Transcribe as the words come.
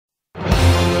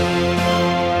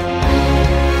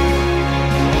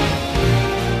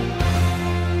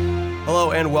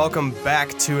welcome back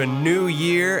to a new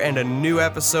year and a new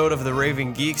episode of The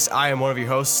Raving Geeks. I am one of your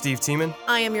hosts, Steve Tiemann.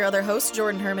 I am your other host,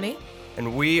 Jordan Hermany.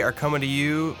 And we are coming to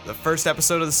you the first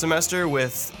episode of the semester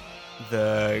with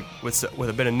a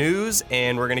bit of news,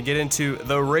 and we're going to get into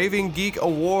the Raving Geek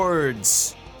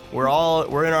Awards. We're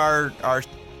in our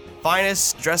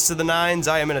finest, dressed to the nines.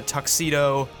 I am in a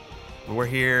tuxedo, and we're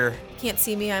here. Can't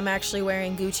see me, I'm actually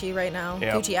wearing Gucci right now.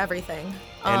 Yep. Gucci everything.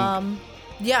 And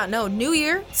New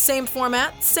year, same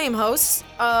format, same hosts.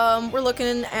 We're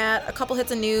looking at a couple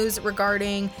hits of news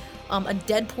regarding a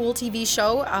Deadpool TV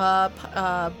show.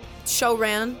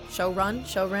 Showran.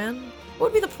 What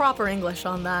would be the proper English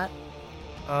on that?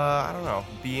 I don't know.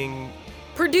 Being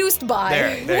produced by.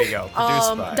 There you go.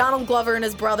 Produced by Donald Glover and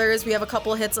his brothers. We have a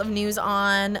couple hits of news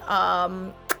on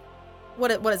what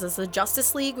is this? The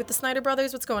Justice League with the Snyder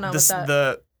brothers? What's going on with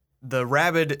that? The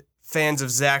rabid fans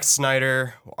of Zack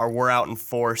Snyder were out in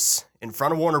force in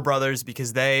front of Warner Brothers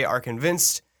because they are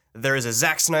convinced there is a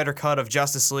Zack Snyder cut of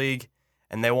Justice League,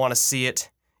 and they want to see it,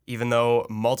 even though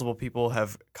multiple people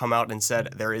have come out and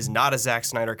said there is not a Zack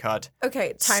Snyder cut.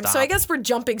 Okay, time. Stop. So I guess we're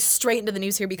jumping straight into the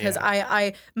news here because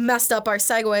I messed up our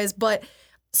segues. But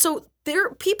so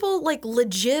people like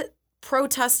legit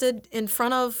protested in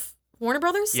front of Warner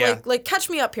Brothers? Yeah. Like catch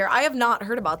me up here. I have not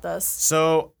heard about this.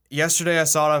 So yesterday I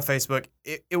saw it on Facebook.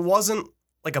 It wasn't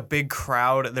like a big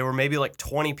crowd. There were maybe like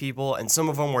 20 people, and some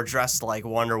of them were dressed like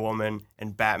Wonder Woman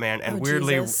and Batman, and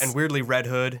weirdly Red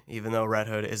Hood, even though Red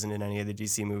Hood isn't in any of the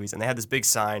DC movies. And they had this big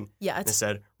sign. Yeah. It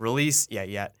said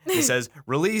It says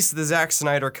release the Zack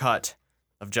Snyder cut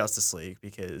of Justice League,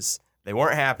 because they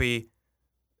weren't happy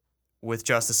with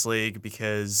Justice League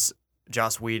because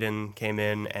Joss Whedon came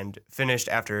in and finished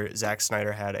after Zack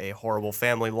Snyder had a horrible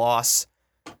family loss.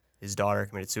 His daughter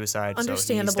committed suicide,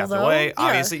 Understandable, so he stepped though. away, Yeah.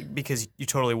 obviously, because you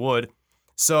totally would.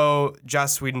 So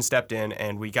Joss Whedon stepped in,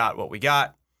 and we got what we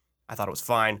got. I thought it was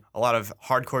fine. A lot of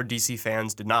hardcore DC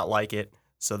fans did not like it,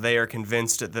 so they are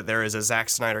convinced that there is a Zack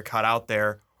Snyder cut out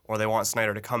there, or they want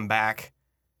Snyder to come back.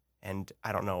 And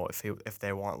I don't know if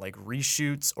they want like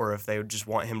reshoots or if they just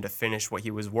want him to finish what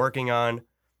he was working on.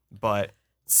 But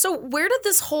So where did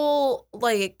this whole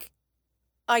like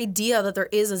idea that there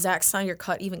is a Zack Snyder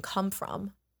cut even come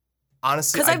from?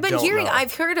 honestly, Because know.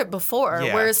 I've heard it before,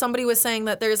 Yeah. where somebody was saying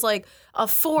that there's like a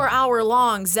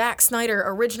 4-hour-long Zack Snyder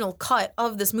original cut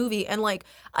of this movie, and like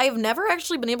I've never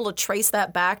actually been able to trace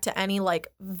that back to any like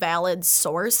valid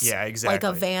source. Yeah, exactly.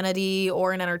 Like a Vanity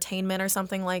or an Entertainment or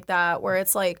something like that, where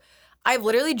it's like I've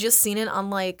literally just seen it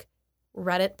on like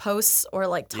Reddit posts or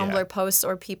like Tumblr posts,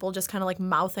 or people just kind of like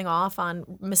mouthing off on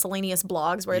miscellaneous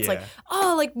blogs where it's like,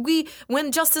 oh, like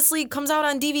when Justice League comes out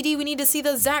on DVD, we need to see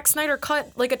the Zack Snyder cut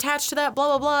like attached to that, blah,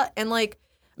 blah, blah. And like,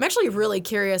 I'm actually really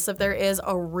curious if there is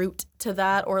a root to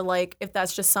that, or like if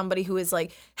that's just somebody who is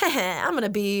like, I'm going to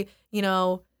be,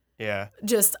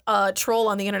 just a troll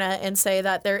on the internet and say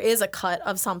that there is a cut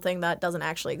of something that doesn't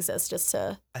actually exist just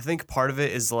to. I think part of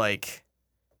it is like,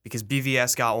 because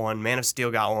BVS got one, Man of Steel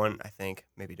got one, I think,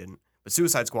 maybe didn't, but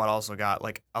Suicide Squad also got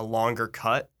like a longer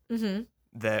cut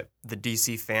that the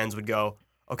DC fans would go,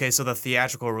 okay, so the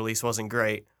theatrical release wasn't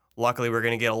great. Luckily, we're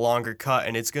going to get a longer cut,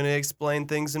 and it's going to explain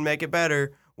things and make it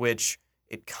better, which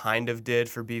it kind of did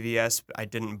for BVS. I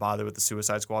didn't bother with the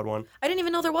Suicide Squad one. I didn't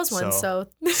even know there was one, so.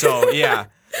 So, yeah.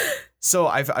 So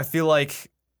I feel like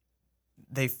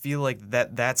they feel like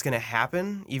that's going to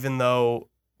happen, even though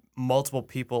multiple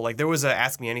people, like there was a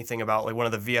Ask Me Anything about like one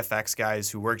of the VFX guys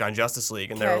who worked on Justice League,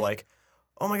 and they were like,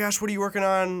 oh my gosh, what are you working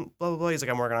on? Blah, blah, blah. He's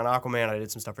like, I'm working on Aquaman. I did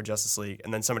some stuff for Justice League.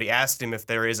 And then somebody asked him if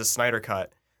there is a Snyder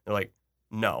cut. They're like,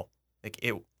 no. Like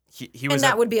he was. And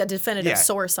that would be a definitive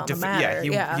source on the matter.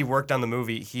 Yeah, he worked on the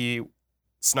movie.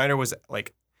 Snyder was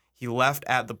like, he left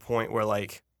at the point where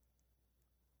like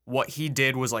what he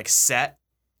did was like set.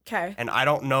 Okay. And I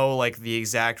don't know like the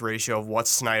exact ratio of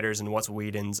what's Snyder's and what's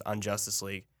Whedon's on Justice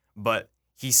League, but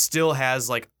he still has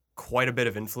like quite a bit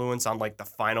of influence on like the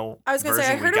final. I was gonna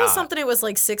say, I heard it was something. It was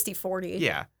like 60-40.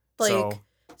 Yeah. Like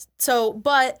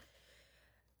but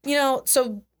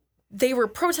so they were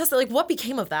protesting. Like, what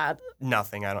became of that?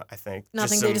 Nothing. I think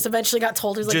nothing. They just eventually got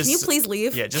told. He's like, can you please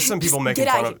leave? Yeah, just some people making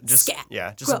fun of.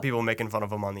 Scat. Some people making fun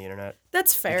of him on the internet.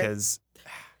 That's fair. Because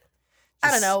I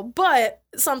don't know, but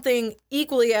something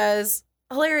equally as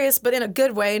hilarious, but in a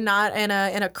good way, not in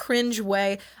a cringe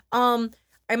way.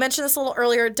 I mentioned this a little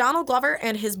earlier. Donald Glover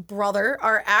and his brother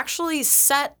are actually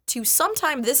set to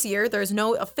sometime this year. There's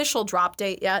no official drop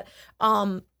date yet.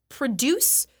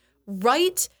 Produce,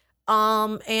 write,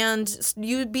 and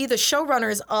you'd be the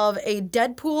showrunners of a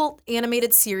Deadpool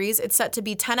animated series. It's set to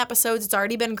be 10 episodes. It's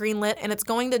already been greenlit, and it's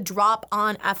going to drop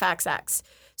on FXX.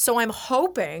 So I'm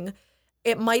hoping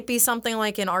it might be something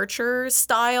like an Archer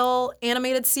style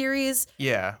animated series.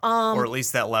 Yeah. Or at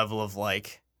least that level of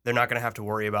like they're not going to have to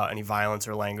worry about any violence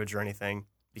or language or anything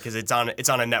because it's on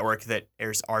a network that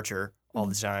airs Archer all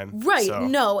the time. Right. So.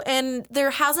 No, and there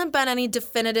hasn't been any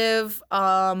definitive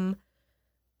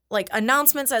like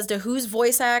announcements as to who's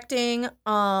voice acting.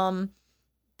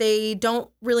 They don't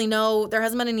really know. There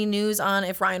hasn't been any news on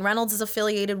if Ryan Reynolds is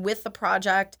affiliated with the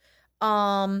project.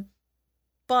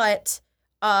 But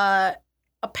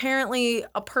apparently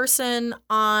a person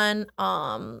on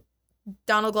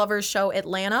Donald Glover's show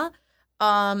Atlanta,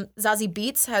 Zazie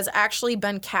Beetz, has actually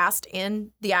been cast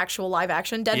in the actual live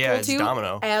action Deadpool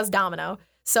 2 as Domino.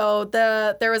 So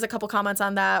there was a couple comments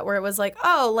on that where it was like,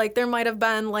 oh, like there might have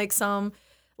been like some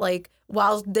like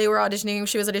while they were auditioning,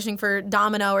 she was auditioning for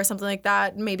Domino or something like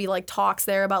that, maybe like talks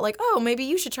there about like, oh, maybe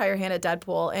you should try your hand at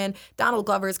Deadpool. And Donald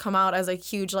Glover's come out as a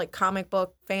huge like comic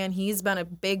book fan. He's been a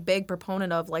big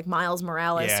proponent of like Miles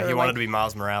Morales. Yeah, he wanted to be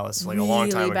Miles Morales like a long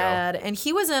time ago. Bad. And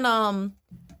he was in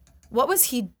what was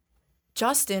he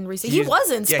just in recently? He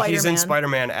was in Spider-Man. Yeah, he's in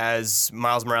Spider-Man as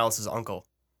Miles Morales' uncle.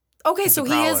 Okay, so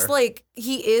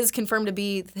he is confirmed to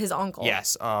be his uncle.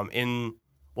 Yes.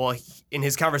 In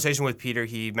his conversation with Peter,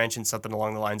 he mentioned something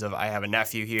along the lines of, I have a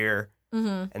nephew here.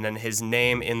 Mm-hmm. And then his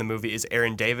name in the movie is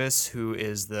Aaron Davis, who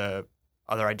is the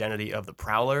other identity of the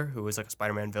Prowler, who is like a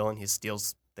Spider-Man villain. He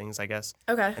steals things, I guess.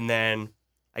 Okay. And then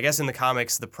I guess in the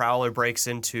comics, the Prowler breaks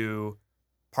into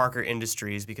Parker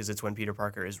Industries because it's when Peter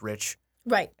Parker is rich.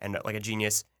 Right. And like a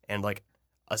genius. And like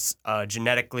a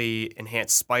genetically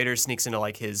enhanced spider sneaks into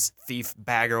like his thief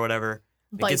bag or whatever.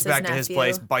 It gets back to his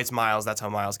place, bites Miles. That's how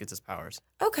Miles gets his powers.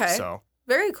 Okay. So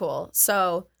very cool.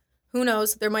 So who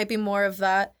knows? There might be more of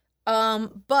that.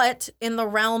 But in the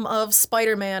realm of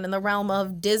Spider-Man, in the realm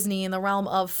of Disney, in the realm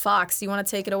of Fox, you want to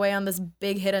take it away on this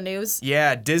big hit of news?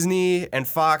 Yeah, Disney and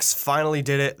Fox finally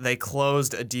did it. They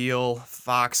closed a deal.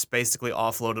 Fox basically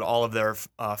offloaded all of their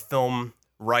film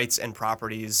rights and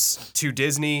properties to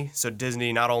Disney. So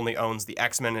Disney not only owns the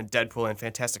X-Men and Deadpool and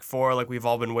Fantastic Four like we've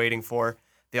all been waiting for,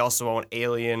 they also own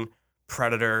Alien,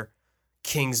 Predator,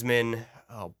 Kingsman.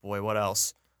 Oh boy, what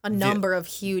else? A number of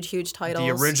huge titles.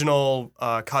 The original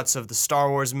cuts of the Star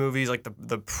Wars movies, like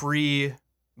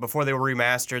before they were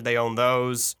remastered, they own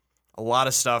those. A lot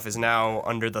of stuff is now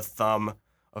under the thumb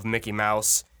of Mickey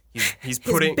Mouse. He's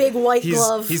putting his big white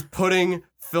glove. He's putting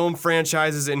film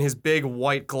franchises in his big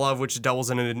white glove, which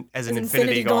doubles as an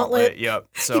infinity gauntlet. Yep.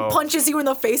 So he punches you in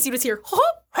the face. You just hear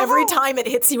every time it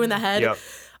hits you in the head. Yep.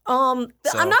 I'm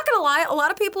not gonna lie, a lot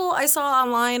of people I saw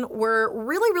online were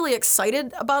really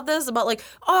excited about this, about like,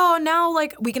 oh, now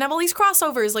like we can have all these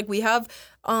crossovers, like we have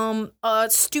a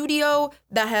studio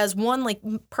that has one like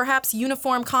perhaps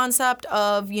uniform concept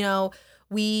of, you know,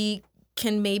 we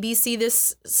can maybe see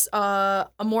this a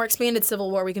more expanded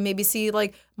Civil War, we can maybe see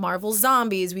like Marvel's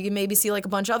Zombies, we can maybe see like a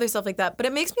bunch of other stuff like that, but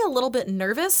it makes me a little bit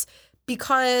nervous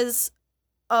because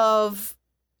of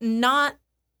not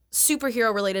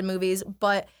superhero related movies,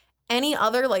 but any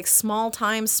other like small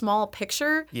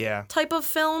picture type of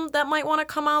film that might want to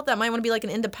come out, that might want to be like an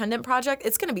independent project,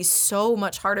 it's going to be so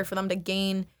much harder for them to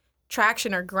gain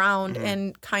traction or ground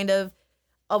and kind of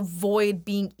avoid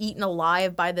being eaten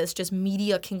alive by this just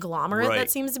media conglomerate that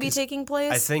seems to be taking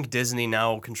place. I think Disney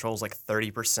now controls like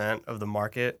 30% of the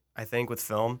market, I think, with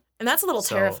film. And that's a little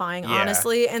terrifying,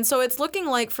 honestly. And so it's looking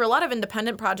like, for a lot of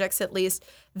independent projects at least,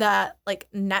 that like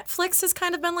Netflix has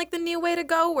kind of been like the new way to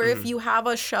go, where if you have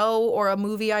a show or a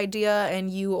movie idea and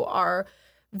you are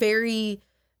very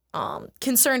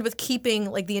concerned with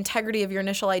keeping like the integrity of your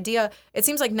initial idea, it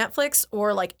seems like Netflix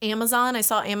or like Amazon. I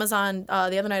saw Amazon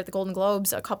the other night at the Golden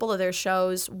Globes, a couple of their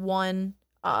shows won,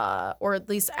 or at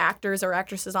least actors or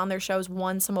actresses on their shows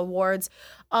won some awards.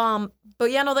 But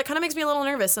yeah, no, that kind of makes me a little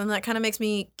nervous, and that kind of makes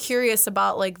me curious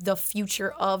about like the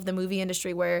future of the movie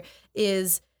industry. Where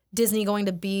is Disney going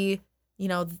to be, you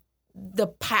know, the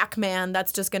Pac-Man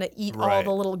that's just going to eat all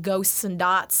the little ghosts and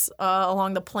dots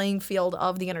along the playing field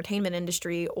of the entertainment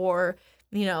industry? Or,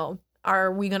 you know,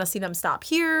 are we going to see them stop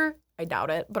here? I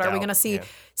doubt it. But are we going to see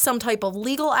some type of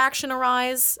legal action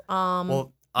arise?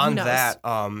 Well, on that,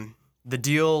 the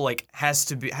deal like has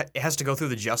to go through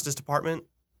the Justice Department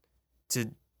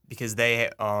because they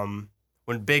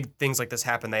when big things like this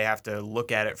happen, they have to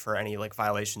look at it for any like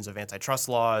violations of antitrust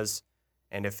laws,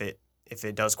 and if it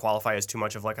does qualify as too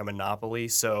much of like a monopoly.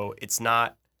 So it's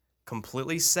not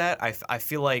completely set. I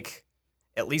feel like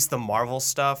at least the Marvel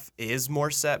stuff is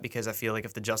more set, because I feel like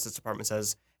if the Justice Department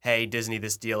says, hey, Disney,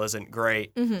 this deal isn't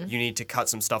great, you need to cut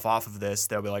some stuff off of this,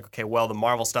 they'll be like, okay, well, the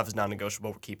Marvel stuff is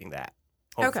non-negotiable, we're keeping that,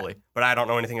 hopefully. Okay. But I don't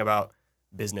know anything about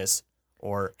business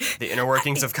or the inner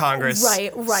workings of Congress.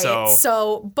 Right.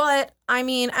 So, but I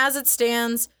mean, as it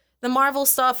stands, the Marvel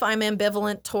stuff I'm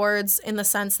ambivalent towards in the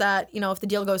sense that, if the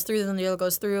deal goes through, then the deal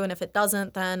goes through. And if it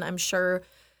doesn't, then I'm sure,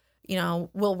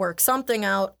 we'll work something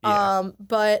out. Yeah.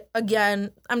 But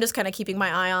again, I'm just kind of keeping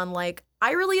my eye on, like,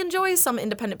 I really enjoy some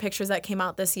independent pictures that came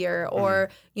out this year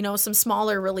or, some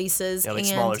smaller releases. Yeah, like and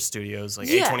smaller studios, like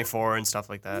A24 and stuff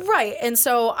like that. Right. And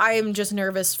so I'm just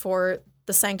nervous for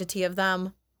the sanctity of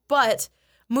them. But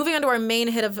moving on to our main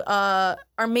hit of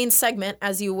our main segment,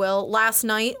 as you will, last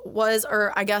night was,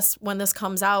 or I guess when this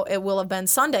comes out, it will have been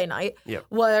Sunday night,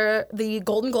 where the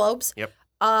Golden Globes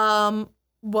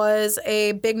was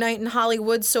a big night in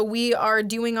Hollywood. So we are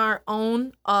doing our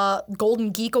own Golden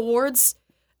Geek Awards.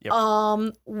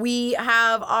 Yep. We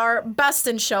have our best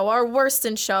in show, our worst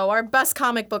in show, our best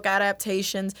comic book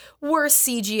adaptations, worst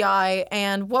CGI,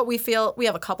 and what we feel. We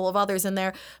have a couple of others in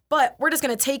there, but we're just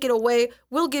going to take it away.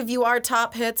 We'll give you our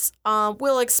top hits.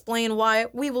 We'll explain why.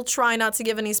 We will try not to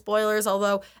give any spoilers,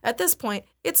 although at this point,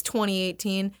 it's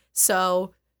 2018,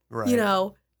 so,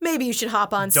 maybe you should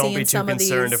hop on seeing some of these. Don't be too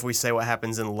concerned if we say what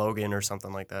happens in Logan or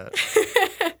something like that.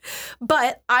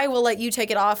 But I will let you take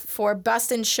it off for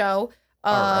best in show.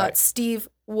 All right. Steve,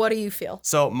 what do you feel?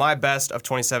 So my best of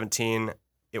 2017,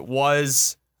 it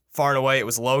was far and away, it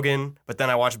was Logan, but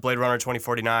then I watched Blade Runner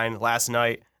 2049 last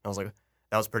night, and I was like,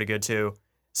 that was pretty good too.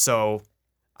 So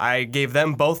I gave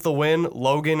them both the win.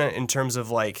 Logan, in terms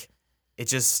of like,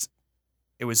 it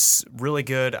was really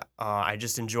good. I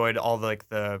just enjoyed all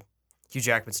the Hugh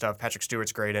Jackman stuff. Patrick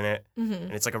Stewart's great in it. Mm-hmm.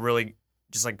 And it's like a really,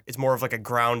 just like, it's more of like a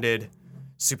grounded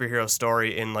superhero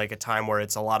story in like a time where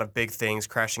it's a lot of big things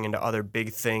crashing into other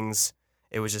big things.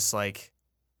 It was just like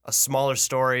a smaller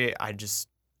story. I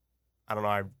don't know.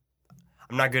 I'm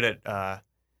not good at,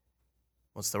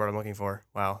 what's the word I'm looking for?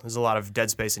 Wow, there's a lot of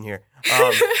dead space in here.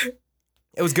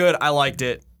 It was good. I liked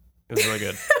it. It was really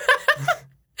good.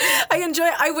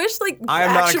 I wish I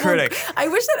am not a critic. I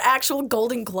wish that actual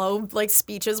Golden Globe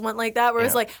speeches went like that, where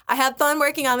it's like, I had fun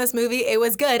working on this movie. It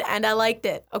was good and I liked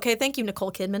it. Okay, thank you,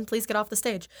 Nicole Kidman. Please get off the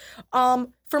stage.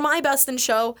 For my best in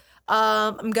show,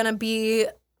 I'm gonna be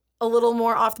a little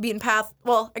more off the beaten path.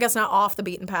 Well, I guess not off the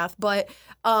beaten path, but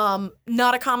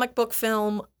not a comic book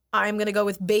film. I'm gonna go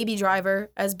with Baby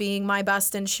Driver as being my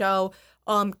best in show.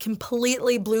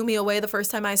 Completely blew me away the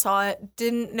first time I saw it.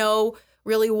 Didn't know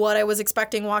really what I was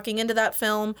expecting walking into that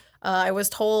film. I was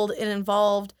told it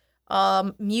involved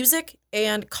music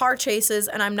and car chases,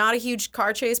 and I'm not a huge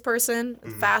car chase person.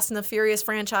 Mm-hmm. Fast and the Furious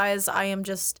franchise, I am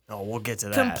just we'll get to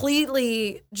that.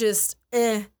 Completely just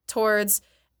towards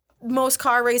most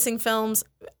car racing films.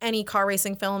 Any car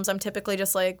racing films, I'm typically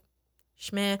just like,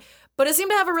 shmeh. But it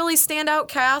seemed to have a really standout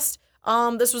cast.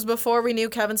 This was before we knew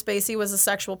Kevin Spacey was a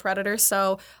sexual predator,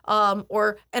 so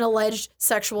or an alleged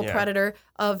sexual predator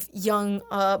of young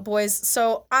boys.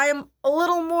 So I'm a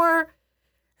little more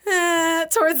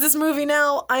towards this movie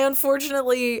now. I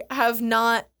unfortunately have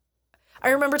not. I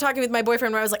remember talking with my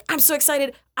boyfriend where I was like, I'm so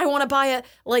excited. I want to buy it.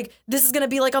 Like, this is going to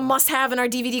be like a must-have in our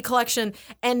DVD collection.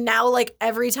 And now, like,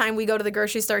 every time we go to the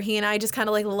grocery store, he and I just kind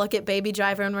of like look at Baby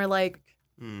Driver and we're like,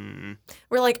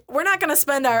 we're not going to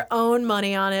spend our own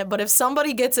money on it, but if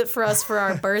somebody gets it for us for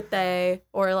our birthday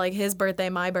or like his birthday,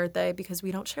 my birthday, because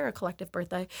we don't share a collective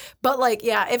birthday. But like,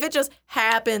 yeah, if it just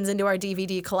happens into our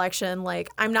DVD collection, like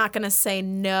I'm not going to say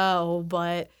no,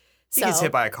 but he gets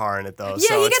hit by a car in it though. Yeah,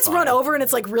 so he gets run over and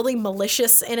it's like really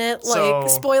malicious in it. Like,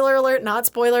 spoiler alert, not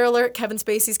spoiler alert, Kevin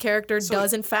Spacey's character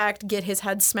does in fact get his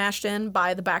head smashed in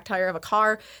by the back tire of a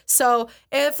car. So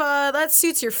if that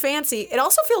suits your fancy, it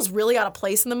also feels really out of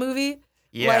place in the movie.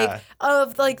 Yeah. Like,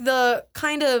 of like the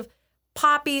kind of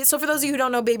poppy. So for those of you who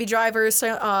don't know, Baby Driver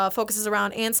focuses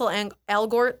around Ansel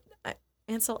Elgort.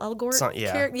 Ansel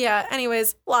Elgort? Yeah,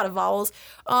 anyways, a lot of vowels.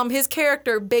 His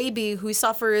character, Baby, who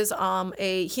suffers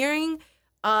a hearing,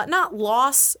 not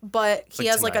loss, but he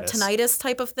has like a tinnitus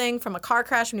type of thing from a car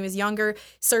crash when he was younger,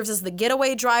 serves as the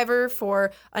getaway driver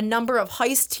for a number of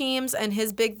heist teams, and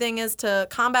his big thing is to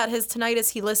combat his tinnitus,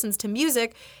 he listens to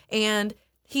music, and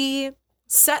he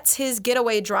sets his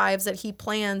getaway drives that he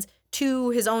plans to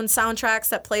his own soundtracks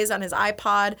that plays on his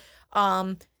iPod.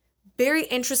 Very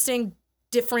interesting,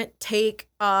 different take.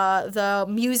 The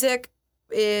music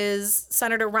is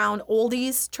centered around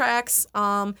oldies tracks,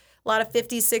 a lot of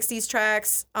 50s, 60s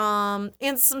tracks,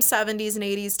 and some 70s and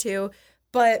 80s too.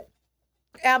 But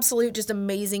absolute just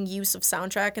amazing use of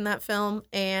soundtrack in that film,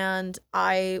 and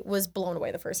I was blown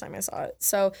away the first time I saw it.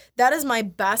 So that is my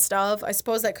best of. I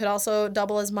suppose that could also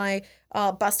double as my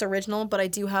best original, but I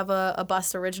do have a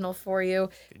best original for you.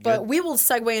 Good. We will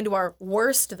segue into our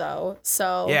worst though.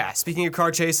 So yeah, speaking of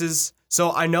car chases,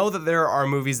 So I know that there are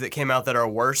movies that came out that are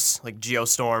worse, like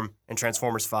Geostorm and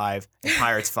Transformers 5 and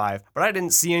Pirates 5, but I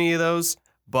didn't see any of those.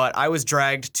 But I was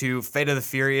dragged to Fate of the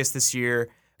Furious this year.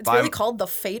 It's really called The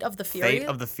Fate of the Furious? Fate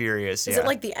of the Furious, yeah. Is it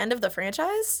like the end of the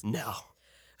franchise? No.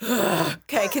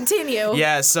 Okay, continue.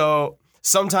 Yeah, so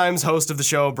sometimes host of the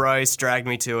show, Bryce, dragged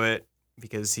me to it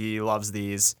because he loves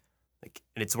these.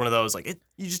 And it's one of those,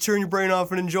 you just turn your brain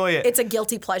off and enjoy it. It's a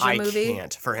guilty pleasure movie. I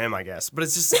can't, for him, I guess. But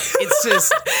it's just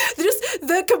just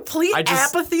the complete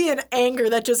apathy and anger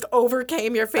that just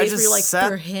overcame your face where you're like,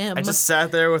 for him. I just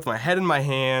sat there with my head in my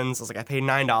hands. I was like, I paid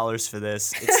 $9 for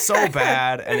this. It's so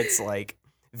bad. And it's like,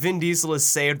 Vin Diesel is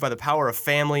saved by the power of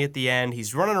family at the end.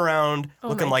 He's running around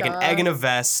looking like an egg in a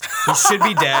vest. He should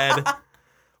be dead.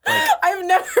 I've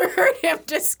never heard him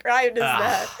described as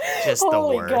that. Just the worst.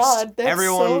 Oh my God, that's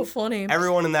so funny.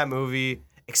 Everyone in that movie,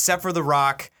 except for The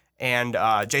Rock and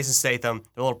Jason Statham,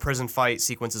 the little prison fight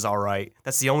sequence is all right.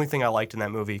 That's the only thing I liked in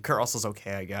that movie. Kurt Russell's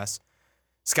okay, I guess.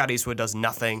 Scott Eastwood does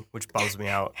nothing, which bums me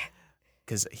out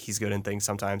because he's good in things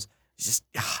sometimes. He's just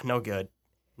no good.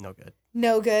 No good.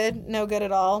 No good. No good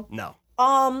at all. No.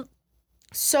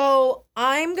 So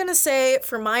I'm gonna say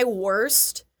for my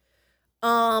worst,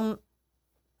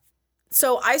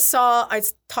 so I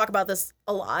talk about this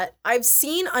a lot. I've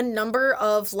seen a number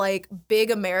of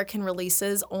big American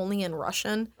releases only in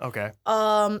Russian. Okay.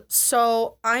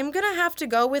 So I'm gonna have to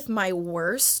go with my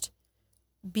worst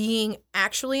being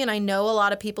and I know a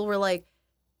lot of people were like,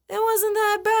 it wasn't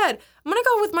that bad. I'm gonna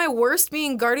go with my worst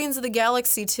being Guardians of the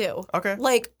Galaxy 2. Okay.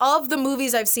 Of the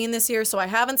movies I've seen this year, so I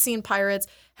haven't seen Pirates,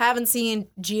 haven't seen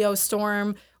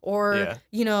Geostorm or,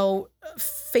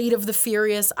 Fate of the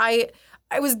Furious.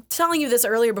 I was telling you this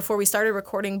earlier before we started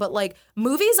recording, but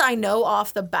movies I know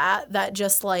off the bat that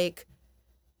just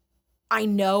I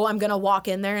know I'm going to walk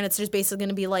in there and it's just basically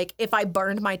going to be if I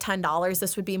burned my $10,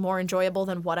 this would be more enjoyable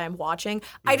than what I'm watching.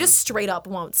 Mm-hmm. I just straight up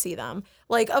won't see them.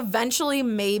 Eventually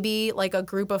maybe a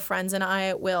group of friends and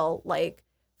I will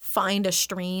find a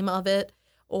stream of it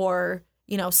or,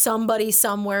 somebody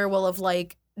somewhere will have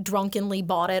drunkenly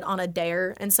bought it on a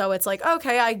dare. And so it's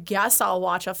okay, I guess I'll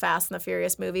watch a Fast and the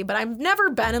Furious movie, but I've never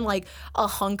been in a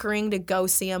hunkering to go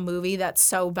see a movie that's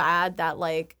so bad that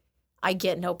I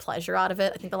get no pleasure out of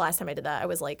it. I think the last time I did that, I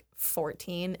was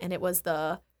 14 and it was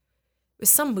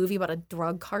some movie about a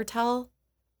drug cartel.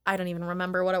 I don't even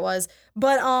remember what it was.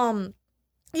 But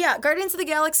yeah, Guardians of the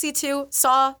Galaxy 2,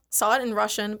 saw it in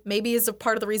Russian, maybe is a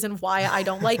part of the reason why I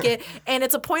don't like it. And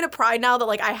it's a point of pride now that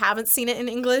I haven't seen it in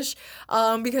English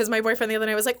because my boyfriend the other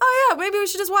night was like, oh yeah, maybe we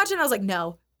should just watch it. And I was like,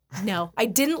 no, I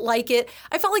didn't like it.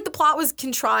 I felt like the plot was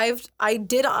contrived. I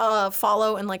did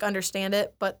follow and understand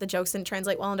it, but the jokes didn't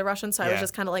translate well into Russian. So I was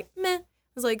just kind of meh. I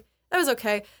was like, that was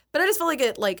okay. But I just felt like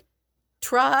it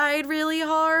tried really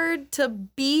hard to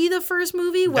be the first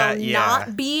movie while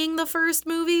not being the first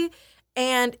movie.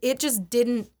 And it just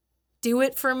didn't do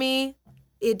it for me.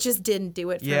 It just didn't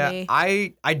do it for me.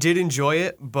 I did enjoy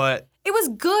it, but... It was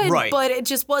good, but it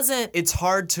just wasn't... It's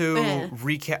hard to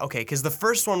recap... Okay, because the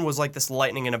first one was this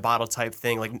lightning in a bottle type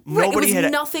thing. Nobody had...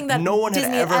 nothing that no one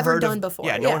Disney had ever heard done of, before.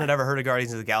 Yeah, no one had ever heard of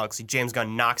Guardians of the Galaxy. James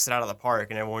Gunn knocks it out of the park,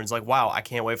 and everyone's like, wow, I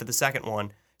can't wait for the second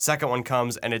one. Second one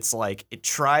comes, and it's it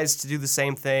tries to do the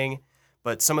same thing,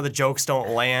 but some of the jokes don't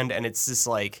land, and it's just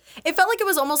It felt like it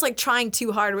was almost trying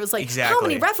too hard. It was how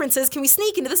many references can we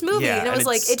sneak into this movie? Yeah, and it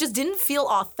was it just didn't feel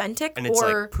authentic. And it's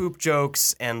poop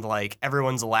jokes, and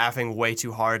everyone's laughing way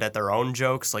too hard at their own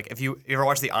jokes. If you ever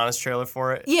watch the Honest trailer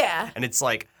for it? Yeah. And it's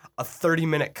a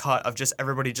 30-minute cut of just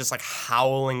everybody just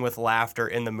howling with laughter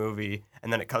in the movie,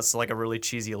 and then it cuts to a really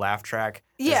cheesy laugh track.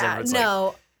 Yeah,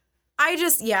 no. I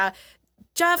just,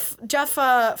 Jeff,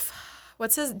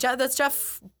 that's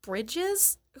Jeff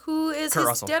Bridges, who is Kurt his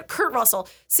Russell. dad. Kurt Russell.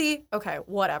 See, okay,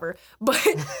 whatever. But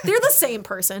they're the same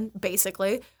person,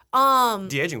 basically.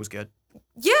 De-aging was good.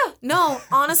 Yeah, no,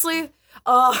 honestly.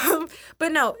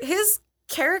 But no, his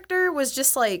character was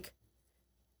just eh.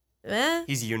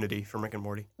 He's Unity from Rick and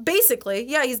Morty. Basically,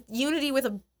 yeah, he's Unity with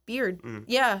a beard. Mm.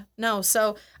 Yeah, no,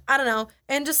 so, I don't know.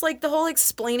 And just the whole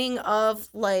explaining of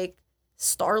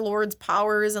Star-Lord's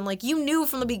powers and you knew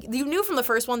from the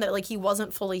first one that he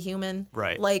wasn't fully human.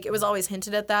 Right. It was always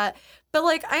hinted at that. But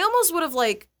I almost would have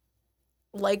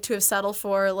liked to have settled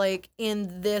for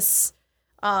in this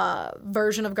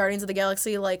version of Guardians of the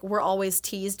Galaxy, we're always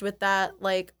teased with that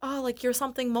you're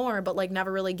something more, but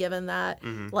never really given that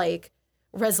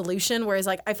resolution, whereas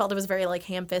I felt it was very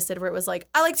ham-fisted, where it was I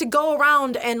like to go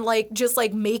around and just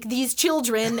make these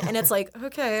children, and it's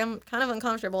okay, I'm kind of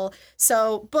uncomfortable.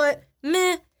 So, but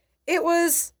meh, it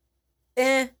was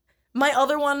my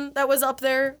other one that was up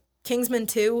there Kingsman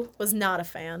 2 was not a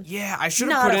fan. Yeah, I should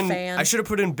have Not put a in. fan. I should have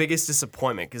put in biggest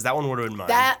disappointment because that one would have been mine.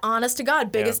 That, honest to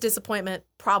God, biggest Yeah. disappointment,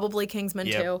 probably Kingsman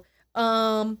Yep.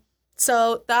 2.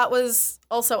 So that was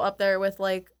also up there with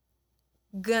like,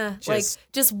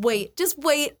 just wait.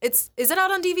 Is it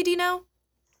out on DVD now?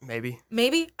 Maybe.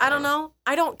 Maybe. I don't know.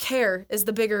 I don't care is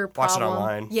the bigger Watch it problem.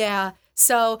 online. Yeah.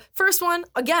 So first one,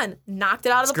 again, knocked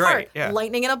it out of It's the park. great, yeah.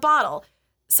 Lightning in a bottle.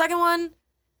 Second one,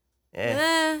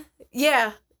 yeah.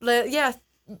 Yeah.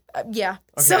 Okay.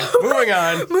 So Moving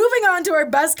on. moving on to our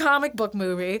best comic book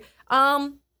movie.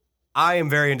 I am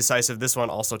very indecisive. This one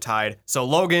also tied. So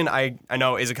Logan, I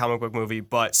know is a comic book movie,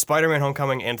 but Spider-Man: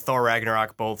 Homecoming and Thor: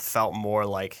 Ragnarok both felt more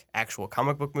like actual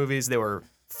comic book movies. They were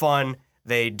fun.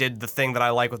 They did the thing that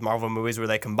I like with Marvel movies, where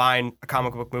they combine a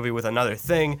comic book movie with another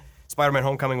thing. Spider-Man: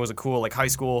 Homecoming was a cool like high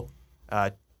school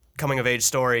coming of age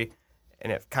story,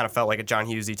 and it kind of felt like a John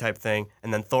Hughesy type thing.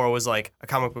 And then Thor was like a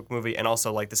comic book movie, and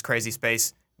also like this crazy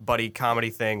space buddy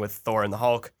comedy thing with Thor and the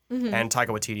Hulk. And Taika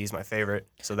Waititi is my favorite,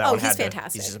 so that one he's had to.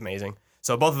 fantastic. He's just amazing.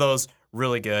 So both of those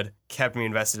really good, kept me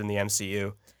invested in the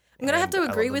MCU. I'm gonna have and to I love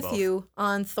agree them with both. you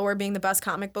on Thor being the best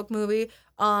comic book movie.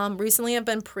 Recently I've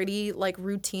been pretty like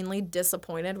routinely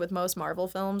disappointed with most Marvel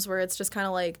films where it's just kind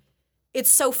of like it's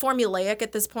so formulaic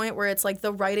at this point where it's like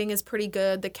the writing is pretty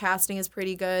good, the casting is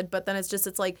pretty good, but then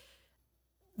it's like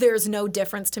there's no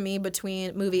difference to me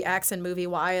between movie X and movie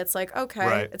Y. It's like, okay,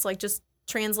 Right. it's like just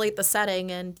translate the setting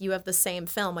and you have the same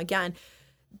film again.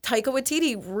 Taika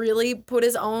Waititi really put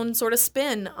his own sort of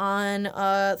spin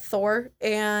on Thor,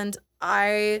 and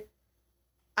I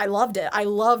loved it. I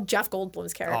loved Jeff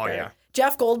Goldblum's character. Oh, yeah.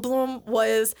 Jeff Goldblum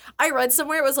was, I read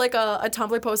somewhere, it was like a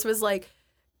Tumblr post was like,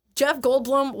 Jeff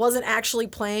Goldblum wasn't actually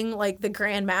playing like the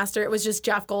Grand Master. It was just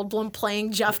Jeff Goldblum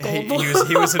playing Jeff Goldblum.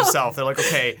 He was himself. They're like,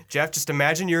 okay, Jeff, just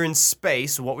imagine you're in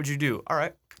space. What would you do? All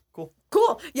right, cool.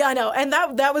 Cool. Yeah, I know. And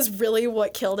that was really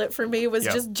what killed it for me was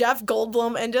Yep. just Jeff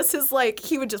Goldblum and just his like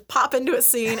he would just pop into a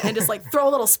scene and just like throw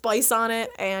a little spice on it.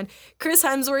 And Chris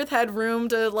Hemsworth had room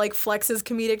to like flex his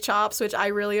comedic chops, which I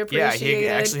really Yeah, appreciated. he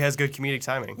actually has good comedic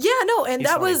timing. Yeah, no, and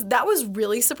He's that was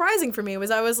really surprising for me.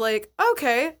 Was I was like,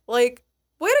 okay, like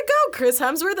way to go, Chris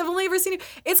Hemsworth. I've only ever seen you.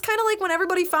 It's kind of like when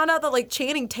everybody found out that like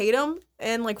Channing Tatum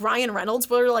and like Ryan Reynolds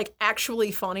were like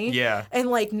actually funny. Yeah. And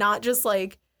like not just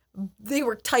like they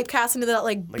were typecast into that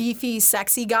like beefy,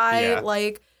 sexy guy, Yeah.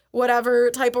 like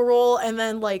whatever type of role. And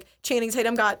then like Channing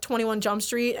Tatum got 21 Jump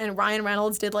Street and Ryan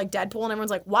Reynolds did like Deadpool and everyone's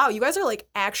like, wow, you guys are like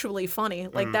actually funny.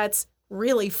 Like that's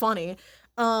really funny.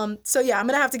 So yeah, I'm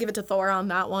going to have to give it to Thor on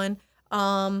that one.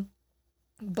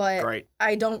 But Great.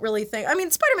 I don't really think, I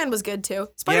mean, Spider-Man was good too.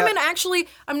 Spider-Man actually,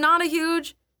 I'm not a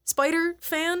huge Spider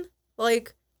fan.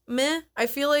 Like, meh. I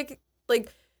feel like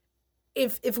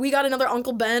if we got another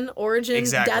Uncle Ben origin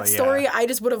Exactly, death story, I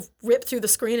just would have ripped through the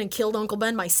screen and killed Uncle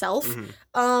Ben myself.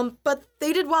 But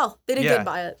they did well. They did Yeah. good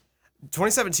by it.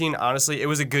 2017, honestly, it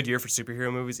was a good year for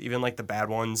superhero movies. Even like the bad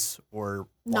ones were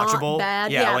Not watchable.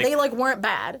 bad. Yeah, they like weren't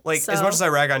bad. like so. as much as I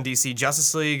rag on DC,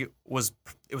 Justice League was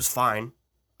fine.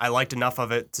 I liked enough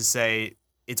of it to say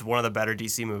it's one of the better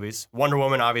DC movies. Wonder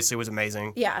Woman obviously was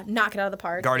amazing. Yeah, knock it out of the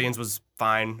park. Guardians was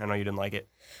fine. I know you didn't like it.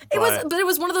 But it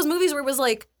was one of those movies where it was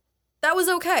like, that was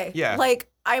okay. Yeah. Like,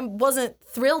 I wasn't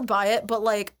thrilled by it, but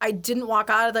like, I didn't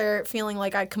walk out of there feeling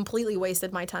like I completely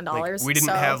wasted my $10. Like, we didn't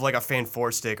so. have like a Fan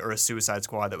Four Stick or a Suicide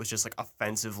Squad that was just like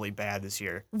offensively bad this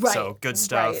year. Right, So good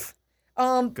stuff.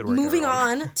 Good work, Moving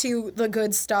everyone. on to the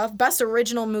good stuff. Best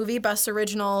original movie, best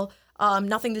original,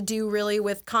 nothing to do really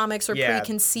with comics or Yeah,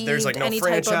 preconceived, there's, like, no any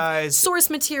type of franchise.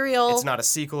 source material. It's not a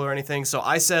sequel or anything. So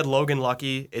I said Logan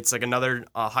Lucky. It's like another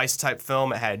heist type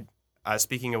film. It had,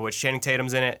 speaking of which, Channing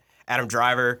Tatum's in it, Adam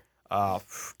Driver,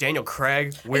 Daniel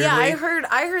Craig. Weirdly, Yeah, I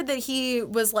heard that he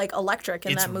was like electric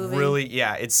in it's that movie. really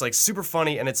it's like super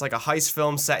funny, and it's like a heist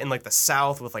film set in like the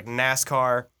South with like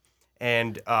NASCAR.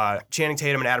 And Channing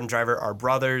Tatum and Adam Driver are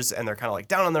brothers, and they're kind of like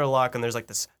down on their luck, and there's like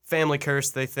this family curse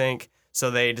they think.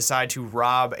 So they decide to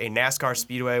rob a NASCAR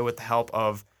speedway with the help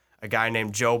of a guy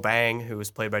named Joe Bang, who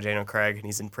was played by Daniel Craig, and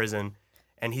he's in prison.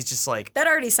 And he's just like, That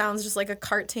already sounds just like a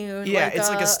cartoon. yeah, it's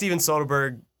like a Steven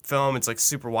Soderbergh film. It's like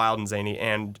super wild and zany.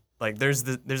 And like there's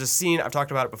a scene, I've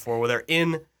talked about it before, where they're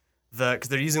in because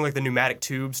they're using like the pneumatic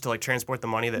tubes to like transport the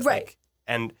money that Right. like,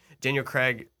 and Daniel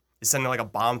Craig is sending like a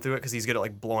bomb through it because he's good at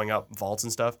like blowing up vaults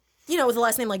and stuff. You know, with a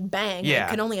last name like Bang. Yeah. I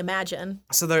can only imagine.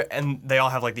 So they all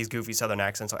have like these goofy Southern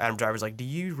accents. So Adam Driver's like, "Do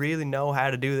you really know how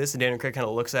to do this?" And Daniel Craig kind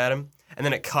of looks at him, and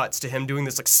then it cuts to him doing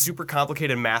this like super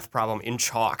complicated math problem in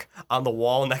chalk on the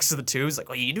wall next to the tubes. Like,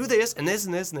 "Well, you do this and this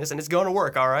and this and this, and it's going to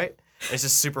work, all right." It's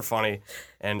just super funny,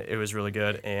 and it was really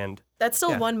good. And That's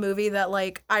still Yeah. one movie that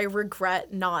like I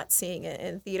regret not seeing it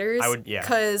in theaters. I would- yeah,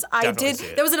 because I definitely did. see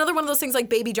it. There was another one of those things like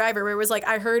Baby Driver, where it was like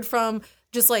I heard from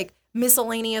just like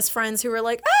miscellaneous friends who were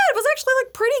like, it was actually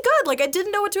like pretty good. Like I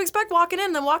didn't know what to expect walking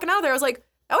in, then walking out of there, I was like,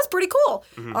 that was pretty cool.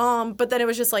 But then it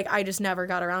was just like I just never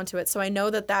got around to it. So I know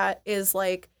that is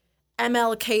like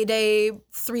MLK Day,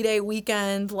 3-day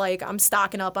weekend. Like I'm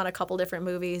stocking up on a couple different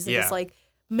movies and Yeah. just like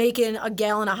making a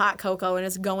gallon of hot cocoa and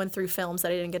just going through films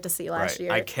that I didn't get to see last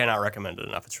year. I cannot recommend it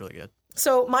enough. It's really good.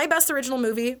 So my best original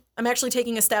movie, I'm actually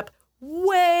taking a step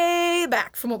way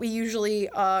back from what we usually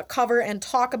cover and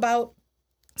talk about.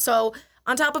 So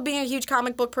on top of being a huge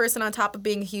comic book person, on top of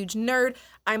being a huge nerd,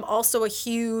 I'm also a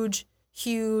huge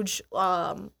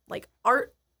like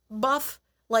art buff.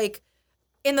 Like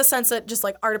in the sense that just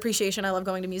like art appreciation, I love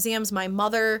going to museums. My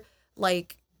mother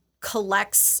like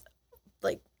collects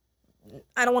like,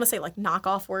 I don't want to say like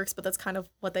knockoff works, but that's kind of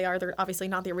what they are. They're obviously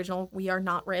not the original. We are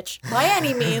not rich by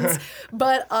any means.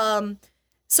 But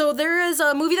so there is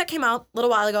a movie that came out a little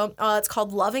while ago. It's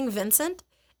called Loving Vincent.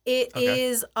 It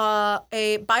is a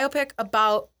biopic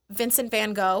about Vincent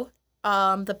van Gogh,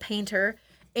 the painter,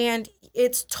 and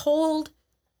it's told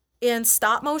in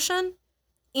stop motion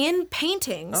in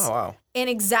paintings. Oh, wow. In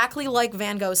exactly like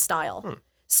Van Gogh's style.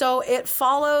 So it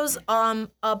follows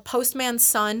a postman's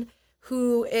son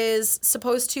who is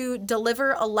supposed to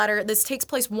deliver a letter. This takes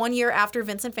place 1 year after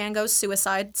Vincent van Gogh's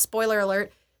suicide. Spoiler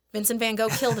alert, Vincent van Gogh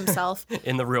killed himself.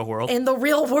 In the real world. In the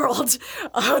real world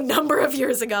a number of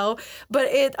years ago. But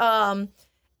it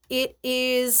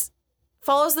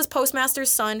follows this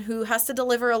postmaster's son who has to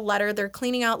deliver a letter. They're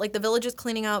cleaning out, like the village is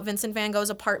cleaning out Vincent van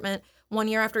Gogh's apartment 1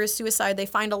 year after his suicide. They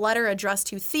find a letter addressed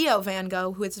to Theo van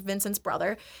Gogh, who is Vincent's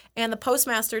brother. And the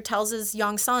postmaster tells his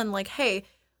young son, like, hey,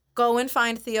 go and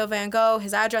find Theo van Gogh.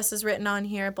 His address is written on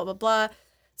here, blah, blah, blah.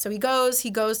 So he goes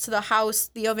to the house.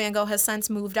 Theo van Gogh has since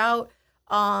moved out.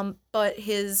 But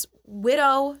his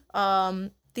widow,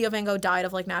 Theo van Gogh died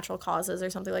of like natural causes or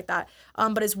something like that.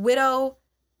 But his widow,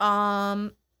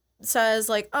 says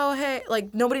like, oh, hey,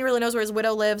 like nobody really knows where his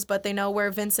widow lives, but they know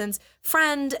where Vincent's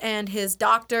friend and his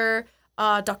doctor,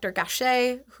 Dr.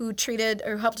 Gachet, who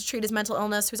helped to treat his mental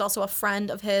illness, who's also a friend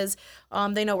of his,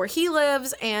 they know where he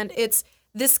lives. And it's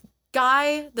this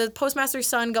guy, the postmaster's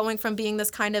son, going from being this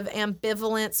kind of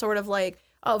ambivalent sort of like,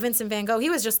 oh, Vincent van Gogh,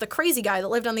 he was just the crazy guy that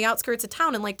lived on the outskirts of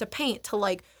town and liked to paint, to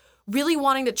like really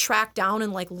wanting to track down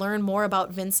and like learn more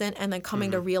about Vincent and then coming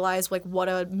to realize like what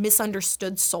a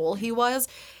misunderstood soul he was.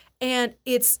 And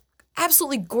it's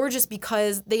absolutely gorgeous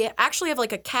because they actually have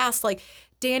like a cast like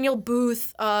Daniel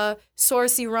Booth,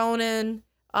 Saoirse Ronan,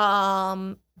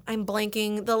 I'm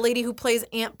blanking, the lady who plays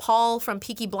Aunt Paul from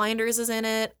Peaky Blinders is in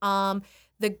it.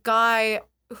 The guy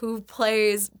who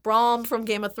plays Brom from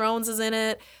Game of Thrones is in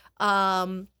it.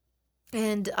 And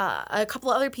a couple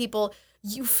of other people.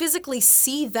 You physically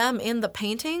see them in the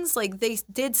paintings. Like they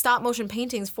did stop motion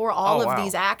paintings for all of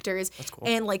these actors. That's cool.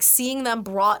 And like seeing them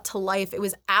brought to life, it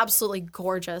was absolutely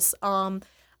gorgeous.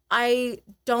 I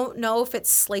don't know if it's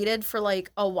slated for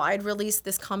like a wide release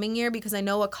this coming year because I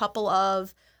know a couple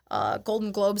of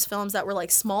Golden Globes films that were like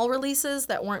small releases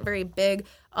that weren't very big,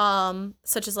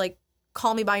 such as like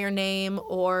Call Me By Your Name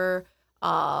or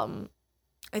I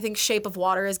think Shape of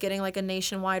Water is getting like a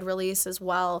nationwide release as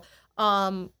well.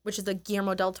 Which is the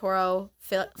Guillermo del Toro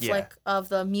flick of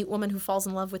the mute woman who falls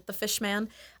in love with the fish man.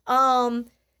 I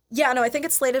think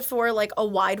it's slated for like a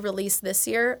wide release this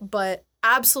year, but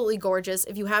absolutely gorgeous.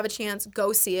 If you have a chance,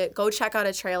 go see it. Go check out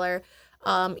a trailer.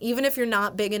 Even if you're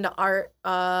not big into art,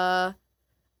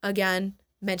 again,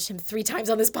 mentioned him 3 times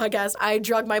on this podcast. I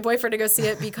drugged my boyfriend to go see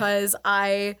it because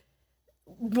I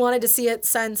wanted to see it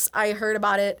since I heard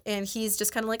about it, and he's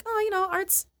just kind of like, oh,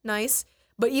 art's nice.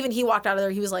 But even he walked out of there,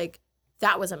 he was like,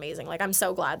 that was amazing. Like, I'm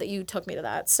so glad that you took me to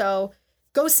that. So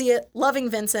go see it. Loving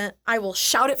Vincent. I will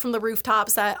shout it from the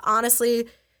rooftops that honestly,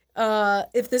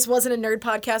 if this wasn't a nerd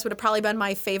podcast, would have probably been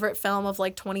my favorite film of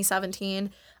like 2017.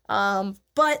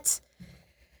 But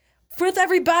with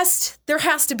every best, there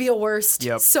has to be a worst.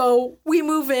 Yep. So we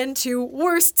move into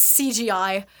worst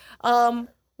CGI.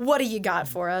 What do you got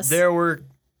for us? There were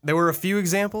a few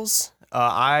examples.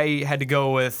 I had to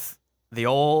go with the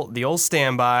old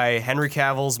standby, Henry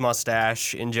Cavill's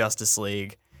mustache in Justice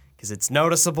League, because it's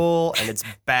noticeable and it's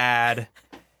bad,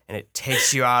 and it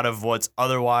takes you out of what's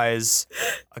otherwise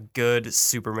a good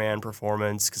Superman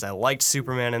performance, because I liked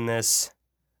Superman in this,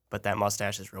 but that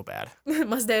mustache is real bad.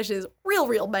 Mustache is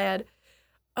real bad.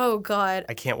 Oh, God.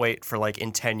 I can't wait for, like,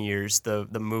 in 10 years, the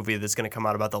movie that's going to come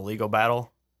out about the legal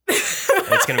battle. And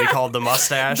it's going to be called The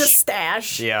Mustache. The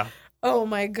Stash. Yeah. Oh,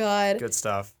 my God. Good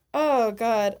stuff. Oh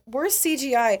God, worst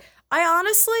CGI. I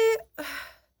honestly,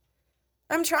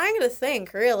 I'm trying to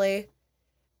think. Really,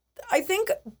 I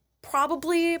think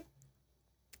probably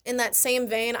in that same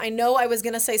vein. I know I was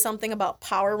gonna say something about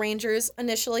Power Rangers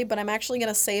initially, but I'm actually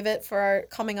gonna save it for our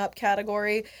coming up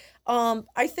category.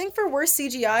 I think for worst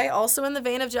CGI, also in the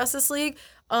vein of Justice League,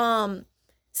 Ciarán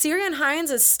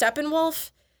Hinds as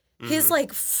Steppenwolf, his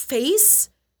like face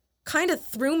kind of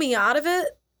threw me out of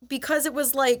it because it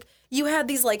was like you had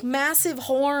these like massive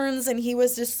horns and he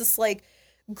was just this like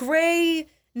gray,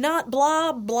 not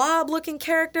blob looking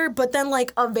character, but then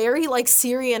like a very like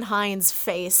Ciarán Hinds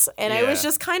face. And I was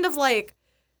just kind of like,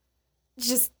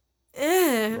 just,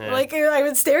 like I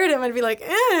would stare at him and be like,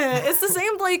 It's the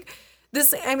same like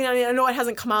this. I mean, I know it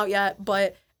hasn't come out yet,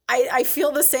 but I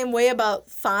feel the same way about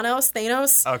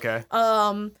Thanos. Okay.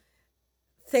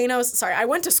 Thanos. Sorry, I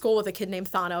went to school with a kid named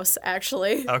Thanos,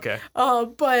 actually. Okay.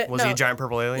 But was he a giant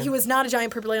purple alien? He was not a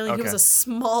giant purple alien. Okay. He was a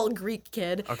small Greek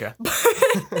kid. Okay.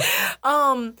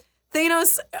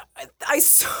 Thanos. I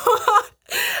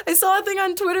saw a thing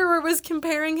on Twitter where it was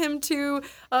comparing him to.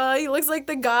 He looks like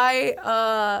the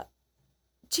guy.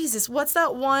 Jesus, what's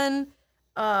that one?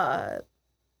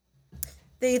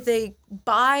 They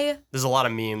buy. There's a lot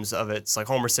of memes of it. It's like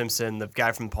Homer Simpson, the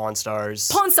guy from Pawn Stars.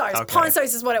 Pawn Stars. Okay. Pawn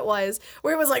Stars is what it was.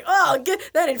 Where it was like, oh, I'll get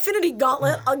that Infinity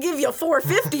Gauntlet. I'll give you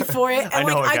 $450 for it. And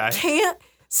I can't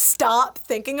stop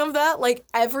thinking of that. Like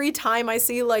every time I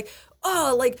see like,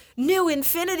 oh, like new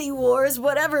Infinity Wars,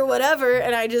 whatever,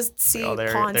 and I just see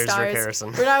Pawn Stars.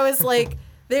 But I was like,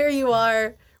 there you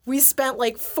are. We spent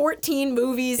like 14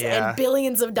 movies and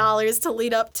billions of dollars to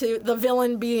lead up to the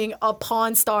villain being a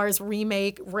Pawn Stars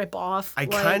remake ripoff. I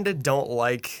kind of don't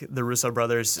like the Russo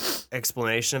brothers'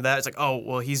 explanation of that. It's like, oh,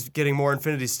 well, he's getting more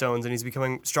Infinity Stones and he's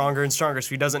becoming stronger and stronger, so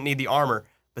he doesn't need the armor.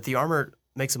 But the armor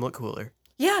makes him look cooler.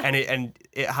 Yeah. And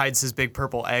it hides his big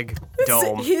purple egg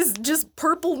dome. His just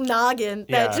purple noggin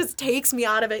that just takes me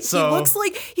out of it. So,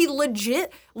 he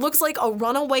legit looks like a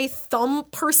runaway thumb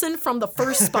person from the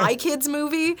first Spy Kids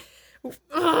movie.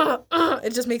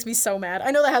 It just makes me so mad. I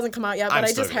know that hasn't come out yet, but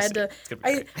I just had to. I'm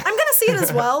going to see it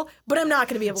as well, but I'm not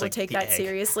going to be able to take that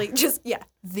seriously. Just,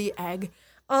 the egg.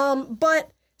 But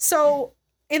so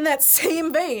in that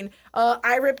same vein,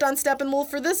 I ripped on Steppenwolf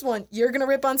for this one. You're going to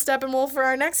rip on Steppenwolf for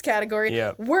our next category.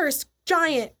 Yeah. Worst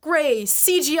giant gray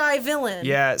CGI villain.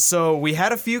 Yeah, so we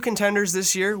had a few contenders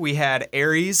this year. We had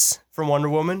Ares from Wonder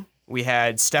Woman. We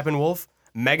had Steppenwolf.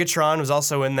 Megatron was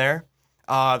also in there.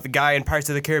 The guy in Pirates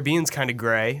of the Caribbean's kind of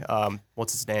gray.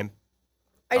 What's his name?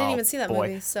 I didn't even see that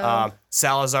movie. So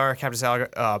Salazar, Captain Salazar,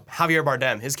 Javier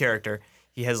Bardem, his character.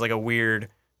 He has like a weird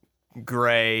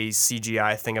gray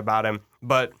CGI thing about him.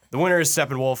 But the winner is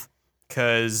Steppenwolf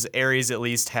because Ares at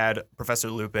least had Professor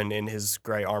Lupin in his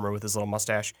gray armor with his little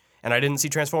mustache. And I didn't see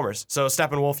Transformers. So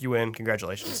Steppenwolf, you win.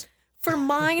 Congratulations. For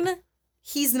mine,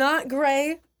 he's not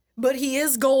gray, but he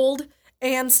is gold.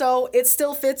 And so it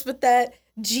still fits with that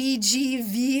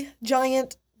GGV,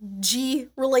 giant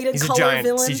G-related he's color a giant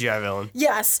villain. CGI villain.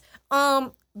 Yes.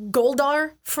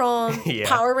 Goldar from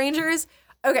Power Rangers.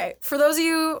 Okay, for those of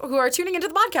you who are tuning into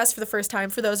the podcast for the first time,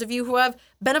 for those of you who have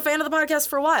been a fan of the podcast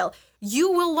for a while,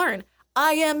 you will learn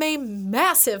I am a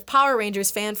massive Power Rangers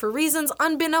fan for reasons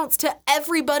unbeknownst to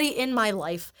everybody in my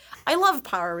life. I love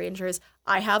Power Rangers.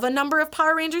 I have a number of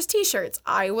Power Rangers t-shirts.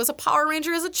 I was a Power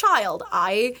Ranger as a child.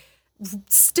 I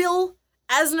still,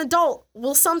 as an adult,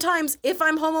 will sometimes, if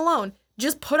I'm home alone,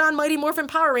 just put on Mighty Morphin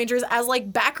Power Rangers as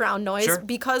like background noise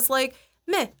because like,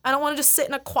 I don't want to just sit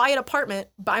in a quiet apartment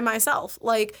by myself.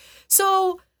 Like,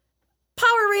 so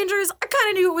Power Rangers, I kind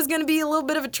of knew it was going to be a little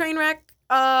bit of a train wreck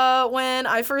when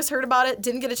I first heard about it.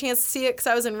 Didn't get a chance to see it because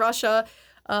I was in Russia.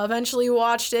 Eventually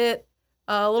watched it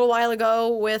a little while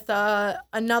ago with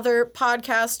another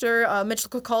podcaster, Mitchell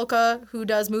Kukulka, who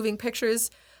does moving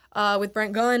pictures with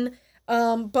Brent Gunn.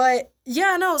 But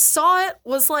yeah, no, saw it,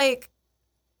 was like,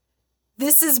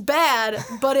 this is bad,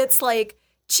 but it's like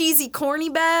cheesy, corny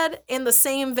bad in the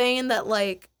same vein that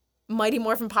like Mighty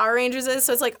Morphin Power Rangers is.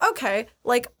 So it's like, okay,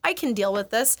 like I can deal with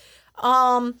this.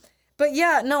 But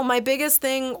yeah, no, my biggest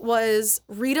thing was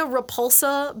Rita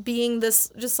Repulsa being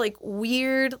this just like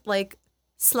weird, like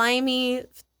slimy,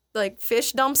 like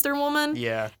fish dumpster woman.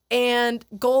 Yeah. And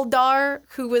Goldar,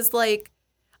 who was like,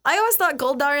 I always thought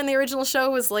Goldar in the original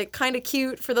show was like kind of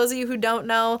cute. For those of you who don't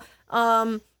know,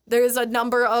 there's a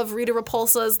number of Rita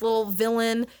Repulsa's little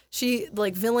villain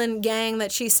gang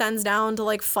that she sends down to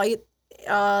like fight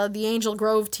the Angel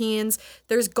Grove teens.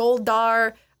 There's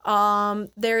Goldar.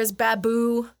 There's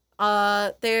Babu.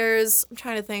 I'm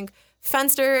trying to think.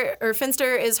 Finster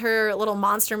is her little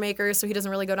monster maker, so he doesn't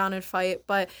really go down and fight.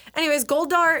 But anyways,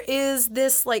 Goldar is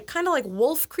this like kind of like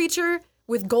wolf creature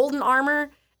with golden armor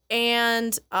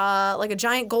and like a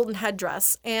giant golden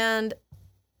headdress. And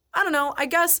I don't know, I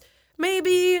guess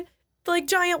maybe like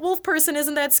giant wolf person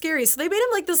isn't that scary. So they made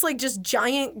him like this like just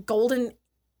giant golden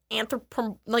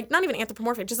not even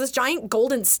anthropomorphic, just this giant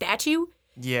golden statue.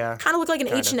 Yeah. Kind of looked like an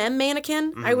H&M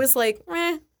mannequin. I was like,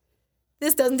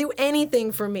 this doesn't do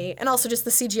anything for me. And also just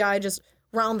the CGI just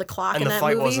round the clock and in the that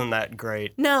fight movie. wasn't that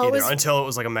great No, either, it was until it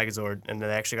was like a Megazord, and then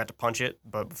they actually got to punch it.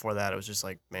 But before that, it was just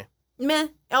like, meh. meh.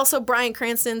 Also, Bryan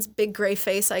Cranston's big gray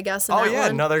face, I guess. In Oh that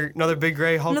yeah, one. another big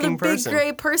gray hulking person. Big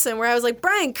gray person. Where I was like,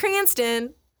 Bryan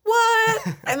Cranston, what?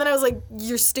 And then I was like,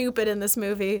 you're stupid in this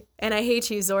movie, and I hate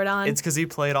you, Zordon. It's because he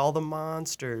played all the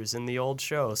monsters in the old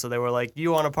show, so they were like,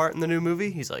 "You want a part in the new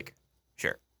movie?" He's like,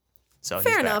 "Sure." So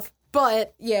fair enough.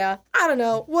 But yeah, I don't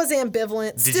know. Was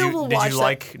ambivalent. Still will watch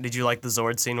that. Did you like the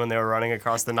Zord scene when they were running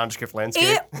across the nondescript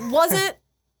landscape?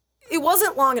 It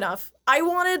wasn't long enough. I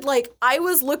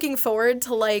was looking forward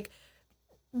to like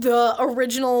the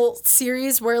original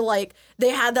series where like they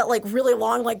had that like really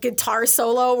long like guitar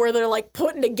solo where they're like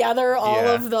putting together all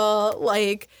of the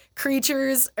like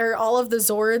creatures or all of the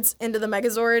Zords into the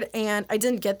Megazord, and I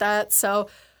didn't get that. So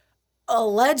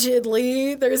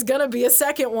allegedly there's gonna be a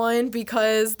second one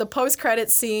because the post-credit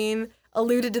scene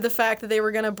alluded to the fact that they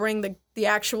were gonna bring the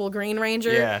actual Green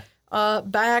Ranger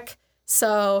back.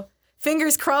 So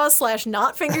fingers crossed /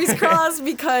 not fingers crossed,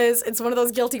 because it's one of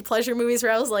those guilty pleasure movies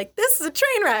where I was like, this is a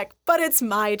train wreck, but it's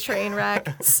my train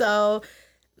wreck. So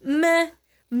meh.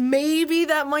 Maybe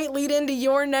that might lead into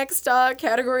your next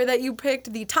category that you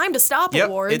picked, the Time to Stop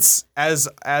Awards. It's as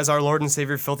our Lord and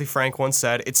Savior Filthy Frank once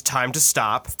said, it's time to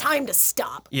stop. It's time to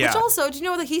stop. Yeah. Which also, did you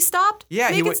know that he stopped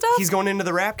making stuff? He's going into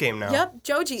the rap game now. Yep,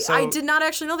 Joji. So, I did not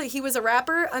actually know that he was a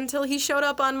rapper until he showed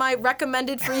up on my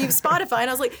recommended for you Spotify, and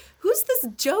I was like, who's this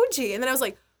Joji? And then I was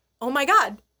like, oh my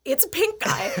God, it's a pink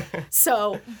guy.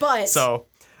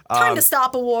 Time to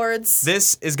Stop Awards.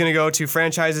 This is going to go to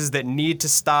franchises that need to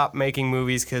stop making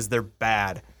movies because they're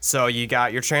bad. So you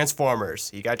got your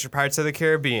Transformers, you got your Pirates of the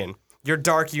Caribbean, your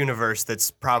Dark Universe that's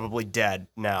probably dead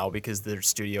now because their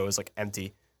studio is like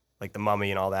empty, like The Mummy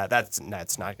and all that. That's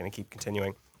not going to keep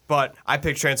continuing. But I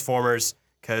picked Transformers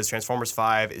because Transformers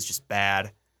 5 is just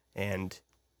bad, and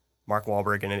Mark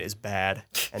Wahlberg in it is bad,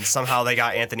 and somehow they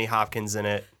got Anthony Hopkins in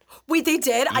it. Wait, they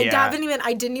did? Yeah. I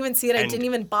didn't even see it. I didn't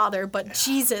even bother. But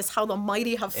Jesus, how the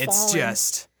mighty have fallen.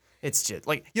 It's just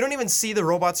like you don't even see the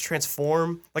robots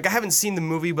transform. Like I haven't seen the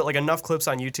movie, but like enough clips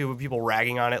on YouTube of people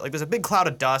ragging on it. Like there's a big cloud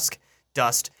of dust,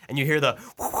 and you hear the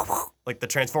like the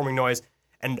transforming noise,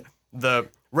 and the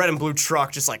red and blue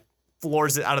truck just like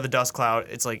floors it out of the dust cloud.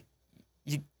 It's like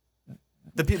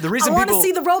the reason I want to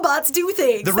see the robots do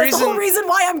things. That's the whole reason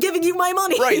why I'm giving you my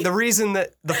money. Right. The reason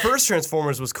that the first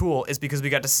Transformers was cool is because we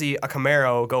got to see a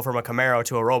Camaro go from a Camaro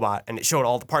to a robot, and it showed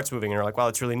all the parts moving, and you're like, wow,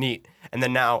 that's really neat. And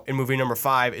then now in movie number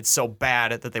 5, it's so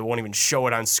bad that they won't even show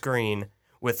it on screen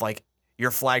with like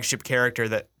your flagship character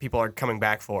that people are coming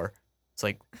back for. It's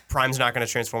like Prime's not going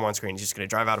to transform on screen. He's just going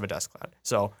to drive out of a dust cloud.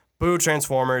 So, boo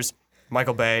Transformers.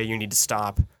 Michael Bay, you need to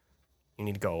stop. You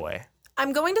need to go away.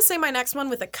 I'm going to say my next one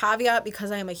with a caveat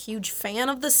because I am a huge fan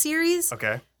of the series.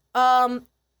 Okay. I'm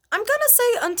going to say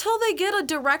until they get a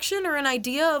direction or an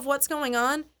idea of what's going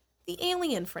on, the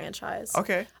Alien franchise.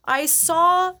 Okay. I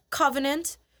saw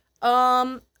Covenant.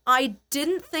 I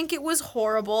didn't think it was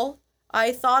horrible.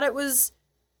 I thought it was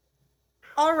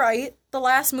all right. The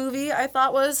last movie I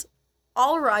thought was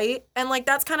all right. And like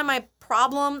that's kind of my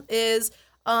problem is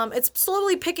it's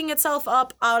slowly picking itself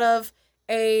up out of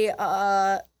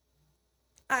a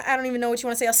I don't even know what you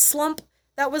want to say, a slump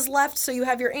that was left. So you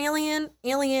have your Aliens,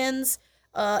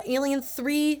 Alien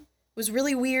 3 was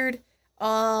really weird.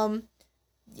 The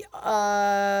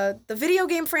video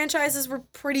game franchises were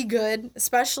pretty good,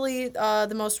 especially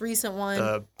the most recent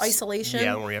one, Isolation.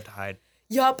 Yeah, the one where you have to hide.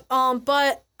 Yup.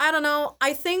 But I don't know.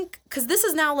 I think because this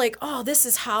is now like, oh, this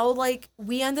is how like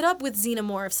we ended up with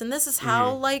Xenomorphs, and this is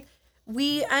how like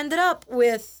we ended up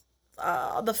with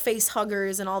the face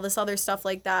huggers and all this other stuff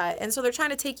like that. And so they're trying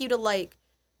to take you to like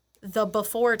the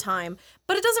before time,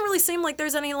 but it doesn't really seem like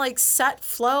there's any like set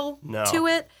flow to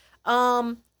it.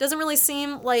 Doesn't really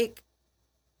seem like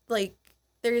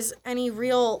there's any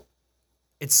real.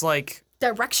 It's like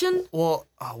direction. Well,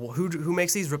 who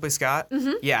makes these? Ripley Scott.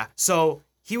 Mm-hmm. Yeah. So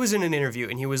he was in an interview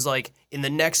and he was like, in the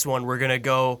next one we're gonna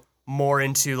go more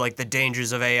into like the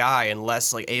dangers of AI and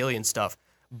less like alien stuff,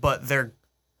 but they're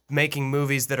making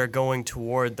movies that are going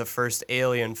toward the first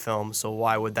Alien film, so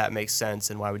why would that make sense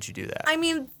and why would you do that? I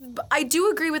mean, I do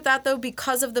agree with that though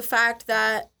because of the fact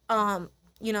that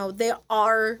they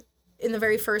are in the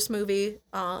very first movie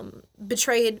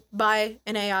betrayed by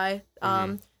an AI.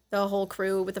 The whole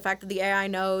crew, with the fact that the AI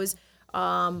knows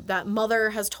that Mother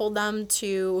has told them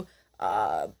to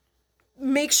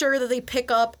make sure that they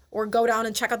pick up or go down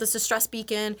and check out this distress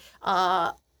beacon,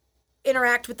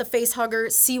 interact with the face hugger,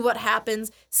 see what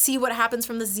happens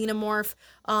from the xenomorph,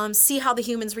 see how the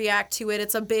humans react to it.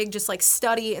 It's a big just like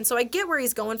study. And so I get where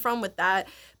he's going from with that.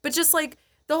 But just like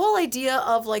the whole idea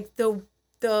of like the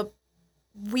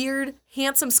weird,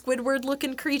 handsome Squidward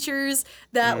looking creatures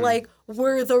that like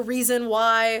were the reason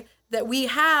why that we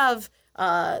have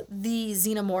the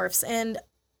xenomorphs, and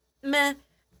meh.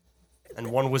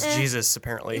 And one was Jesus,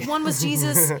 apparently. One was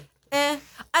Jesus. I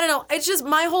don't know. It's just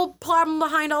my whole problem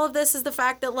behind all of this is the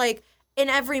fact that like in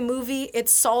every movie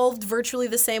it's solved virtually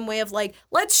the same way of like,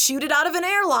 let's shoot it out of an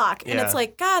airlock. And it's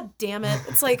like, God damn it.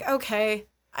 It's like, okay,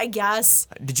 I guess.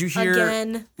 Did you hear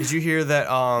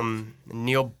that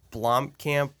Neil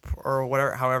Blomkamp or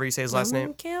whatever, however you say his last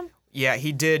name? Blomkamp? Yeah,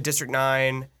 he did District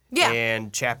 9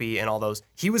 and Chappie and all those.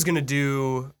 He was going to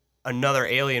do another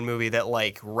Alien movie that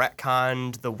like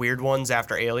retconned the weird ones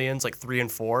after Aliens, like 3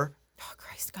 and 4. Oh,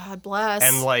 Christ, God bless.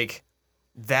 And like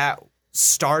that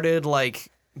started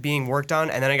like being worked on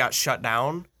and then it got shut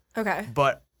down. Okay.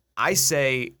 But I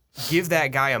say give that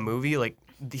guy a movie. Like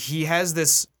he has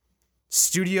this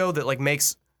studio that like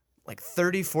makes like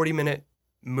 30, 40-minute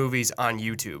movies on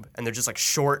YouTube, and they're just like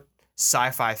short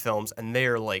sci-fi films, and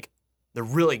they're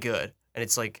really good. And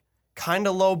it's like kind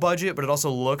of low budget, but it also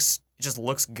looks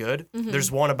good.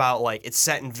 There's one about like it's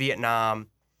set in Vietnam,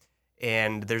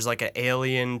 and there's like an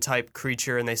alien type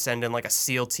creature, and they send in like a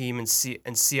SEAL team and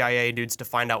CIA dudes to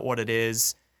find out what it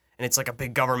is, and it's like a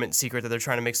big government secret that they're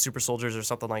trying to make super soldiers or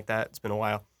something like that. It's been a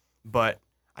while, but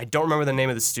I don't remember the name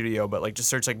of the studio, but like just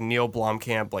search like Neil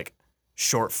Blomkamp like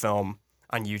short film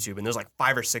on YouTube, and there's like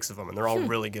 5 or 6 of them, and they're all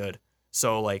really good.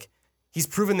 So like he's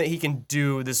proven that he can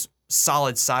do this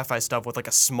solid sci-fi stuff with like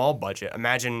a small budget.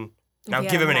 Imagine now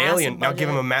give him an alien, now give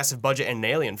him a massive budget and an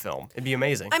alien film. It'd be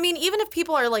amazing. I mean, even if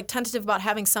people are like tentative about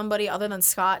having somebody other than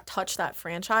Scott touch that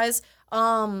franchise,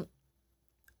 honestly,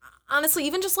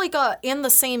 even just like a in the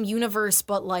same universe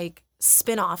but like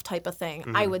spin-off type of thing,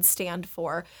 I would stand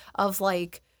for. Of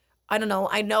like, I don't know,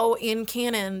 I know in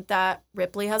canon that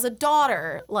Ripley has a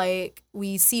daughter. Like,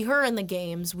 we see her in the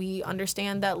games. We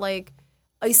understand that like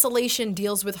Isolation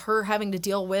deals with her having to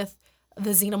deal with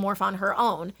the xenomorph on her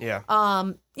own. Yeah.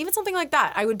 Even something like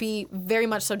that, I would be very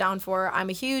much so down for. I'm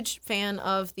a huge fan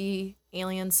of the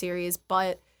Alien series,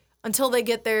 but until they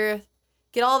get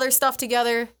all their stuff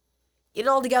together, get it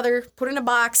all together, put it in a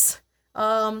box,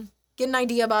 get an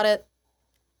idea about it,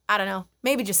 I don't know.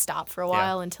 Maybe just stop for a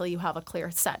while until you have a clear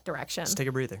set direction. Just take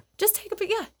a breather.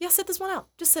 Sit this one out.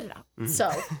 Just sit it out. So,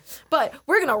 but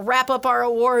we're going to wrap up our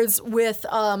awards with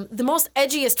the most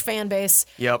edgiest fan base.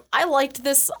 Yep. I liked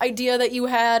this idea that you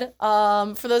had.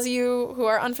 For those of you who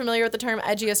are unfamiliar with the term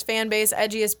edgiest fan base,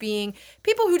 edgiest being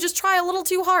people who just try a little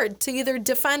too hard to either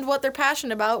defend what they're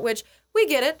passionate about, which we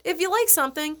get it. If you like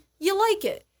something, you like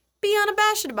it. Be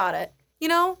unabashed about it. You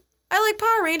know, I like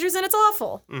Power Rangers and it's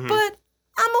awful, but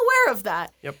I'm aware of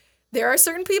that. Yep. There are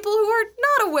certain people who are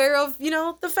not aware of,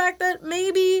 the fact that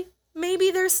maybe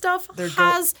their stuff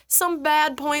has some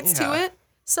bad points to it.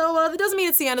 So that doesn't mean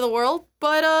it's the end of the world,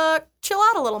 but chill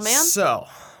out a little, man. So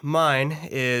mine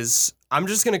is, I'm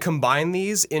just going to combine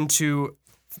these into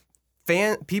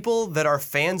people that are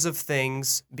fans of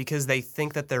things because they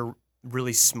think that they're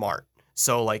really smart.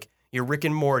 So like your Rick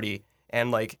and Morty and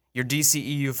like your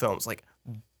DCEU films, like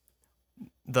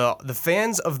the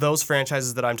fans of those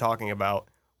franchises that I'm talking about,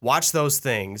 watch those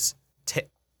things,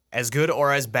 as good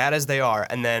or as bad as they are,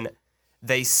 and then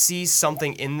they see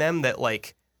something in them that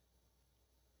like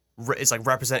it's like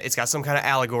it's got some kind of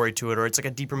allegory to it, or it's like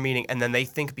a deeper meaning, and then they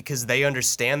think because they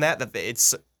understand that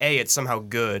it's A, it's somehow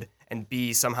good, and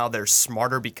B, somehow they're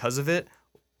smarter because of it,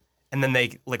 and then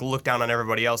they like look down on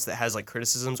everybody else that has like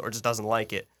criticisms or just doesn't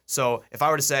like it. So if I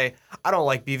were to say, I don't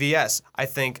like BVS, I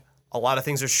think a lot of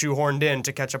things are shoehorned in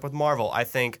to catch up with Marvel. I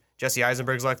think Jesse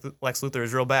Eisenberg's Lex Luthor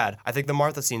is real bad. I think the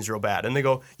Martha scene's real bad. And they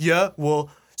go, yeah, well,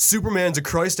 Superman's a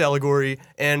Christ allegory,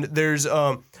 and there's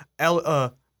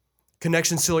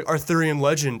connections to like Arthurian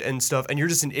legend and stuff, and you're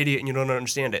just an idiot and you don't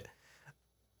understand it.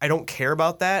 I don't care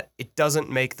about that. It doesn't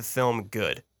make the film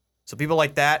good. So people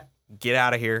like that, get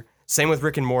out of here. Same with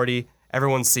Rick and Morty.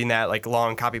 everyone's seen that, like,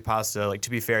 long copy pasta. Like, to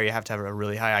be fair, you have to have a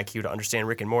really high IQ to understand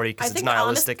Rick and Morty I because it's think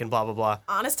nihilistic and blah, blah, blah.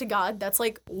 Honest to God, that's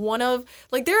like one of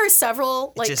like there are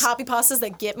several like copy pastas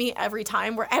that get me every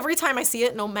time. Where every time I see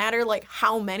it, no matter like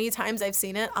how many times I've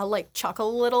seen it, I'll like chuckle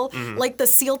a little. Like the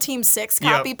SEAL Team 6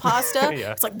 copy pasta.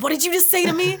 Yeah. It's like, what did you just say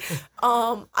to me?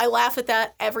 I laugh at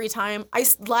that every time.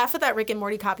 Laugh at that Rick and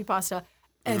Morty copy pasta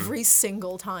every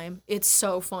single time. It's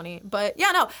so funny. But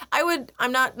yeah, no,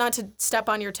 I'm not to step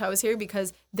on your toes here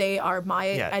because they are my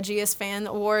edgiest fan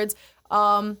awards.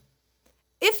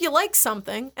 If you like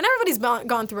something, and everybody's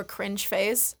gone through a cringe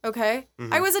phase, okay?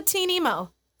 I was a teen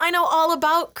emo. I know all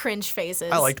about cringe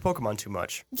phases. I liked Pokemon too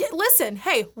much. Yeah, listen,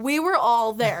 hey, we were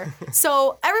all there.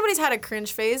 So everybody's had a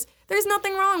cringe phase. There's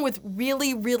nothing wrong with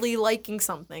really, really liking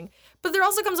something. But there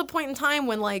also comes a point in time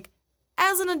when, like,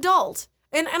 as an adult,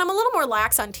 and I'm a little more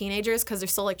lax on teenagers because they're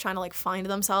still, like, trying to, like, find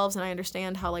themselves, and I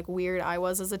understand how, like, weird I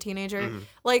was as a teenager.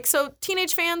 Like, so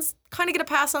teenage fans kind of get a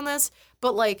pass on this,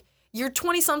 but, like, you're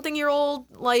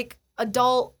 20-something-year-old, like,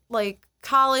 adult, like,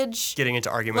 college. Getting into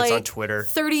arguments like, on Twitter.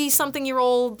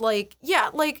 30-something-year-old, like, yeah,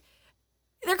 like,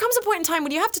 there comes a point in time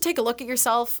when you have to take a look at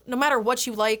yourself, no matter what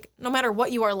you like, no matter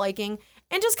what you are liking,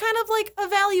 and just kind of, like,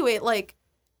 evaluate, like,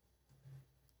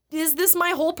 is this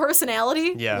my whole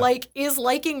personality? Yeah. Like, is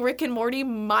liking Rick and Morty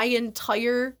my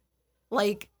entire,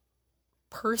 like,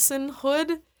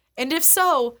 personhood? And if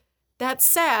so, that's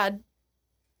sad.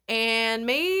 And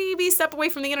maybe step away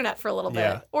from the internet for a little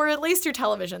bit. Or at least your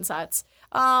television sets.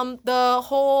 The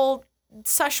whole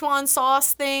Szechuan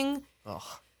sauce thing,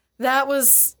 that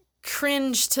was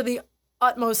cringe to the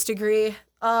utmost degree.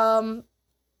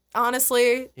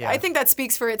 Honestly, I think that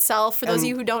speaks for itself. For those of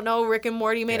you who don't know, Rick and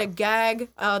Morty made a gag,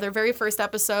 their very first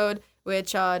episode,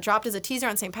 which dropped as a teaser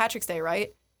on St. Patrick's Day,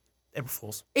 right? April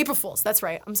Fools. April Fools, that's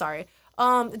right. I'm sorry.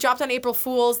 Dropped on April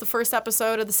Fools, the first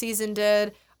episode of the season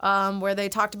did, where they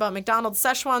talked about McDonald's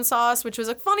Szechuan sauce, which was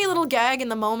a funny little gag in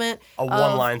the moment. A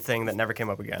one-line thing that never came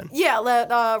up again. Yeah,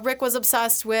 that Rick was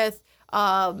obsessed with.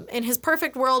 In his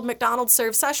perfect world, McDonald's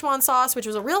served Szechuan sauce, which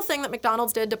was a real thing that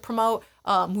McDonald's did to promote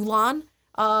Mulan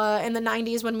in the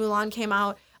 90s when Mulan came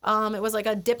out. It was like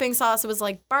a dipping sauce. It was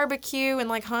like barbecue and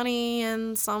like honey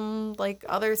and some like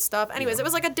other stuff. Anyways, it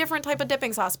was like a different type of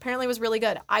dipping sauce. Apparently it was really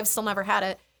good. I've still never had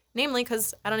it, namely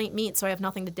because I don't eat meat, so I have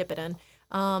nothing to dip it in.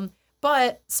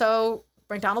 But so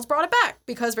McDonald's brought it back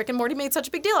because Rick and Morty made such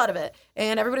a big deal out of it.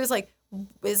 And everybody was like,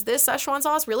 is this Szechuan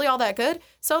sauce really all that good?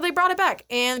 So they brought it back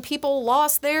and people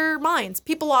lost their minds.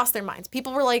 People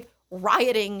were like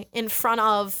rioting in front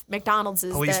of McDonald's.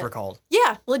 Police were called.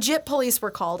 Yeah, legit police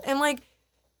were called. And like,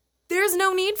 there's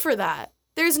no need for that.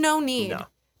 There's no need. No.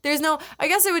 There's no, I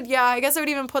guess I would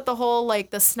even put the whole,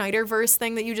 like, the Snyderverse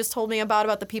thing that you just told me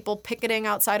about the people picketing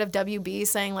outside of WB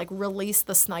saying, like, release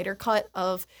the Snyder cut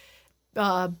of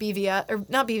BVS, or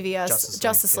not BVS,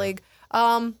 Justice League.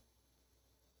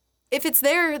 If it's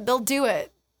there, they'll do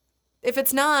it. If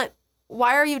it's not,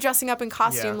 why are you dressing up in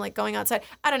costume, like, going outside?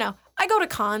 I don't know. I go to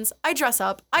cons. I dress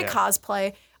up. I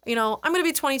cosplay. You know, I'm going to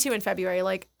be 22 in February.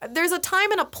 Like, there's a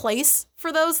time and a place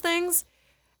for those things,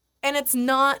 and it's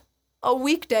not a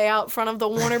weekday out front of the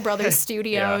Warner Brothers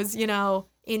studios, you know,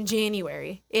 in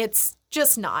January. It's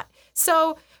just not.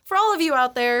 So for all of you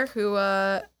out there who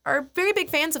are very big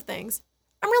fans of things,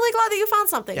 I'm really glad that you found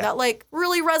something that, like,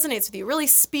 really resonates with you, really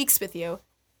speaks with you.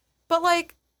 But,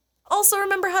 like, also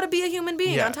remember how to be a human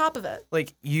being on top of it.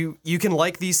 Like, you can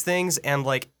like these things, and,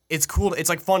 like, it's cool. It's,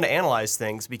 like, fun to analyze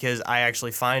things because I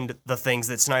actually find the things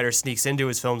that Snyder sneaks into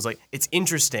his films, like, it's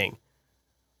interesting.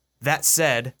 That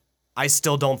said, I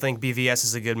still don't think BVS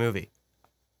is a good movie.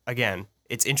 Again,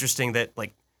 it's interesting that,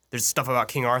 like, there's stuff about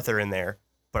King Arthur in there,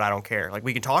 but I don't care. Like,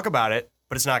 we can talk about it,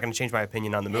 but it's not going to change my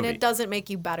opinion on the movie. And it doesn't make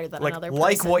you better than like, another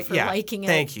like person what, for liking it.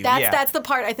 Thank you. That's the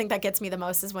part I think that gets me the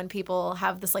most is when people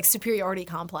have this, like, superiority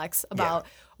complex about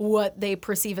what they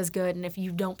perceive as good. And if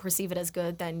you don't perceive it as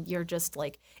good, then you're just,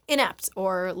 like, inept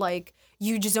or, like,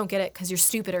 you just don't get it because you're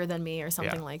stupider than me or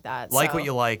something like that. Like what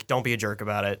you like. Don't be a jerk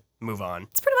about it. Move on.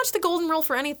 It's pretty much the golden rule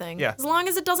for anything. Yeah. As long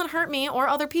as it doesn't hurt me or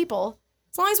other people,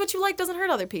 as long as what you like doesn't hurt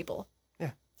other people.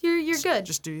 Yeah. You're good.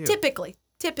 Just do you. Typically.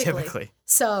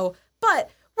 So,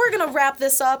 but we're going to wrap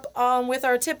this up with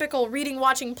our typical reading,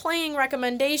 watching, playing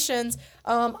recommendations.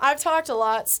 I've talked a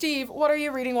lot. Steve, what are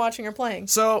you reading, watching, or playing?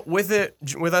 So with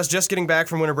us just getting back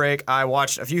from winter break, I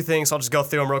watched a few things. So I'll just go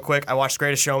through them real quick. I watched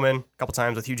Greatest Showman a couple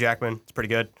times with Hugh Jackman. It's pretty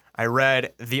good. I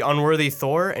read The Unworthy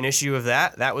Thor, an issue of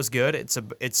that. That was good.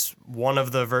 It's one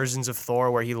of the versions of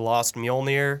Thor where he lost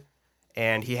Mjolnir,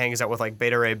 and he hangs out with, like,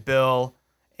 Beta Ray Bill,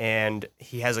 and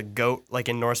he has a goat, like,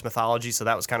 in Norse mythology, so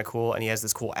that was kind of cool. And he has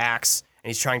this cool axe, and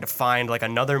he's trying to find like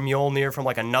another Mjolnir from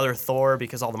like another Thor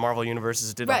because all the Marvel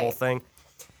universes did a whole thing.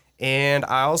 And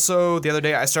I also, the other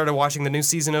day, I started watching the new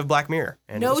season of Black Mirror.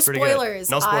 And it was pretty spoilers.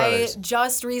 Good. No spoilers. I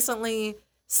just recently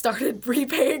started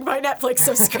repaying my Netflix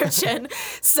subscription,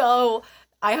 so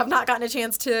I have not gotten a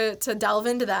chance to delve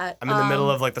into that. I'm in the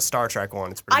middle of like the Star Trek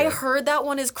one. It's pretty good. I heard that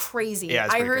one is crazy. Yeah,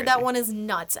 it's I pretty heard crazy. that one is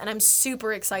nuts, and I'm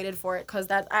super excited for it because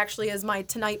that actually is my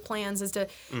tonight plans is to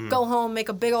go home, make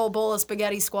a big old bowl of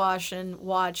spaghetti squash, and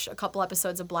watch a couple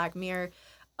episodes of Black Mirror.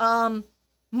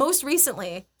 Most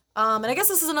recently, and I guess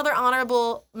this is another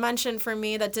honorable mention for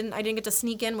me that I didn't get to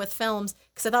sneak in with films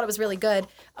because I thought it was really good.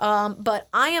 But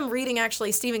I am reading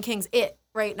actually Stephen King's It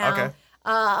right now. Okay.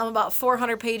 I'm about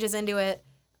 400 pages into it.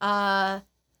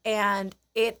 And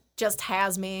it just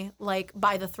has me like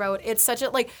by the throat. It's such a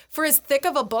like for as thick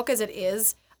of a book as it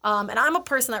is. And I'm a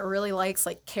person that really likes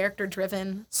like character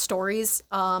driven stories.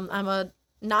 I'm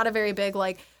not a very big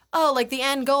like, oh, like the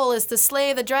end goal is to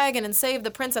slay the dragon and save the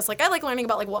princess. Like I like learning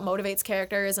about like what motivates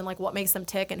characters and like what makes them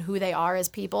tick and who they are as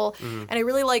people. And I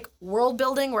really like world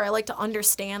building where I like to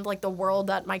understand like the world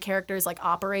that my characters like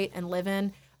operate and live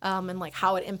in, and like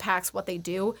how it impacts what they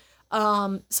do.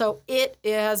 So it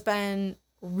has been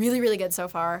really, really good so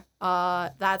far.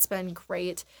 That's been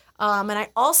great. And I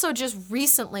also just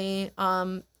recently,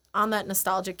 on that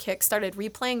nostalgic kick, started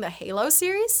replaying the Halo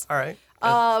series. All right.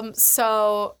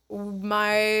 So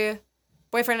my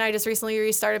boyfriend and I just recently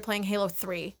restarted playing Halo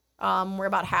 3. We're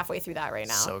about halfway through that right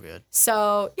now. So good.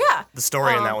 So yeah. The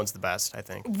story in that one's the best, I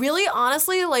think. Really,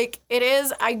 honestly, like it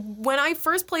is. When I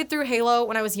first played through Halo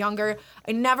when I was younger,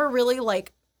 I never really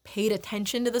like paid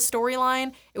attention to the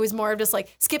storyline. It was more of just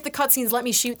like skip the cutscenes, let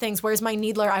me shoot things. Where's my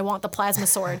needler? I want the plasma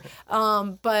sword.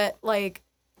 But like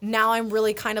now I'm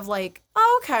really kind of like,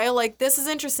 oh, okay, like this is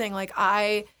interesting. Like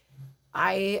I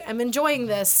am enjoying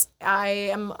this. I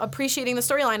am appreciating the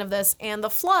storyline of this. And the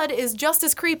Flood is just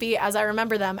as creepy as I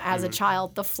remember them as a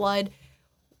child. The Flood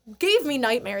gave me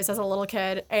nightmares as a little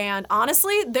kid. And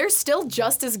honestly, they're still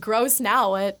just as gross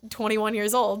now at 21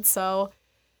 years old. So,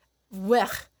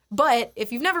 blech. But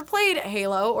if you've never played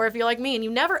Halo, or if you're like me and you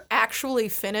never actually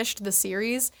finished the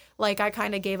series, like I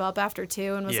kind of gave up after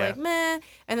 2 and was like, meh.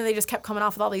 And then they just kept coming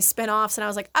off with all these spin-offs. And I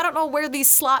was like, I don't know where these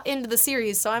slot into the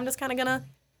series. So I'm just kind of going to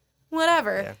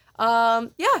whatever.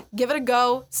 Yeah, give it a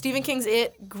go. Stephen King's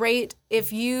It, great.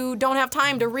 If you don't have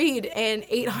time to read an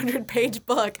 800-page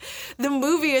book, the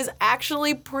movie is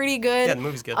actually pretty good. Yeah, the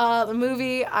movie's good. The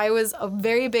movie I was a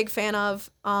very big fan of,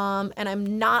 and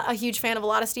I'm not a huge fan of a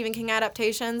lot of Stephen King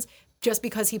adaptations just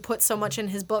because he puts so much in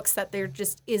his books that there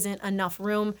just isn't enough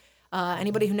room.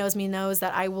 Anybody who knows me knows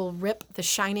that I will rip The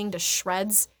Shining to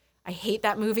shreds. I hate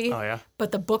that movie. Oh, yeah?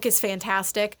 But the book is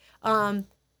fantastic.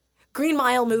 Green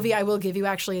Mile movie, I will give you,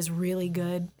 actually is really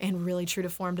good and really true to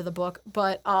form to the book.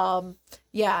 But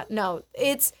yeah, no,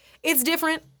 it's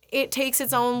different. It takes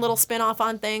its own little spin-off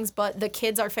on things, but the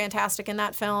kids are fantastic in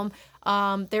that film.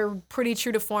 They're pretty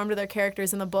true to form to their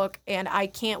characters in the book, and I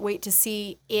can't wait to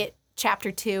see it Chapter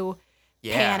 2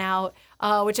 pan out,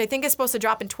 which I think is supposed to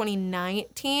drop in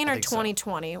 2019 or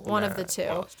 2020, one of the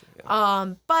two.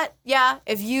 But yeah,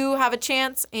 if you have a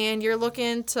chance and you're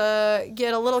looking to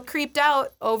get a little creeped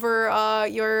out over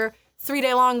your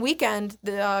 3-day-long weekend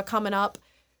coming up,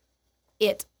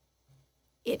 it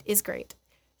is great.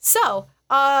 So,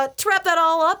 to wrap that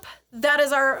all up, that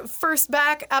is our first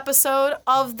back episode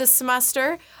of the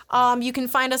semester. You can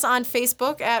find us on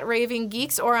Facebook at Raving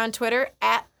Geeks or on Twitter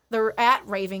at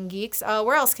Raving Geeks.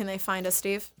 Where else can they find us,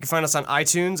 Steve? You can find us on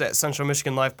iTunes at Central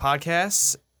Michigan Life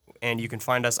Podcasts, and you can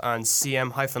find us on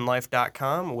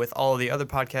cm-life.com with all of the other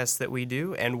podcasts that we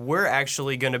do. And we're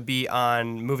actually going to be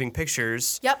on Moving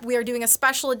Pictures. Yep, we are doing a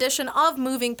special edition of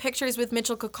Moving Pictures with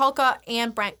Mitchell Kukulka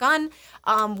and Brent Gunn.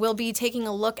 We'll be taking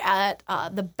a look at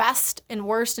the best and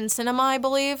worst in cinema, I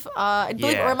believe. Or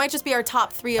it might just be our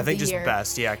top 3 of the year. I think just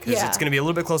best, because it's going to be a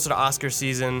little bit closer to Oscar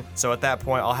season. So at that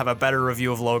point, I'll have a better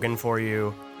review of Logan for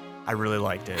you. I really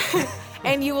liked it.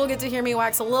 And you will get to hear me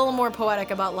wax a little more poetic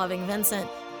about Loving Vincent.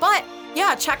 But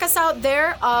yeah, check us out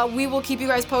there. We will keep you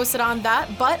guys posted on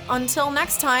that. But until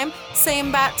next time,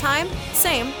 same bat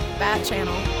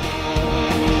channel.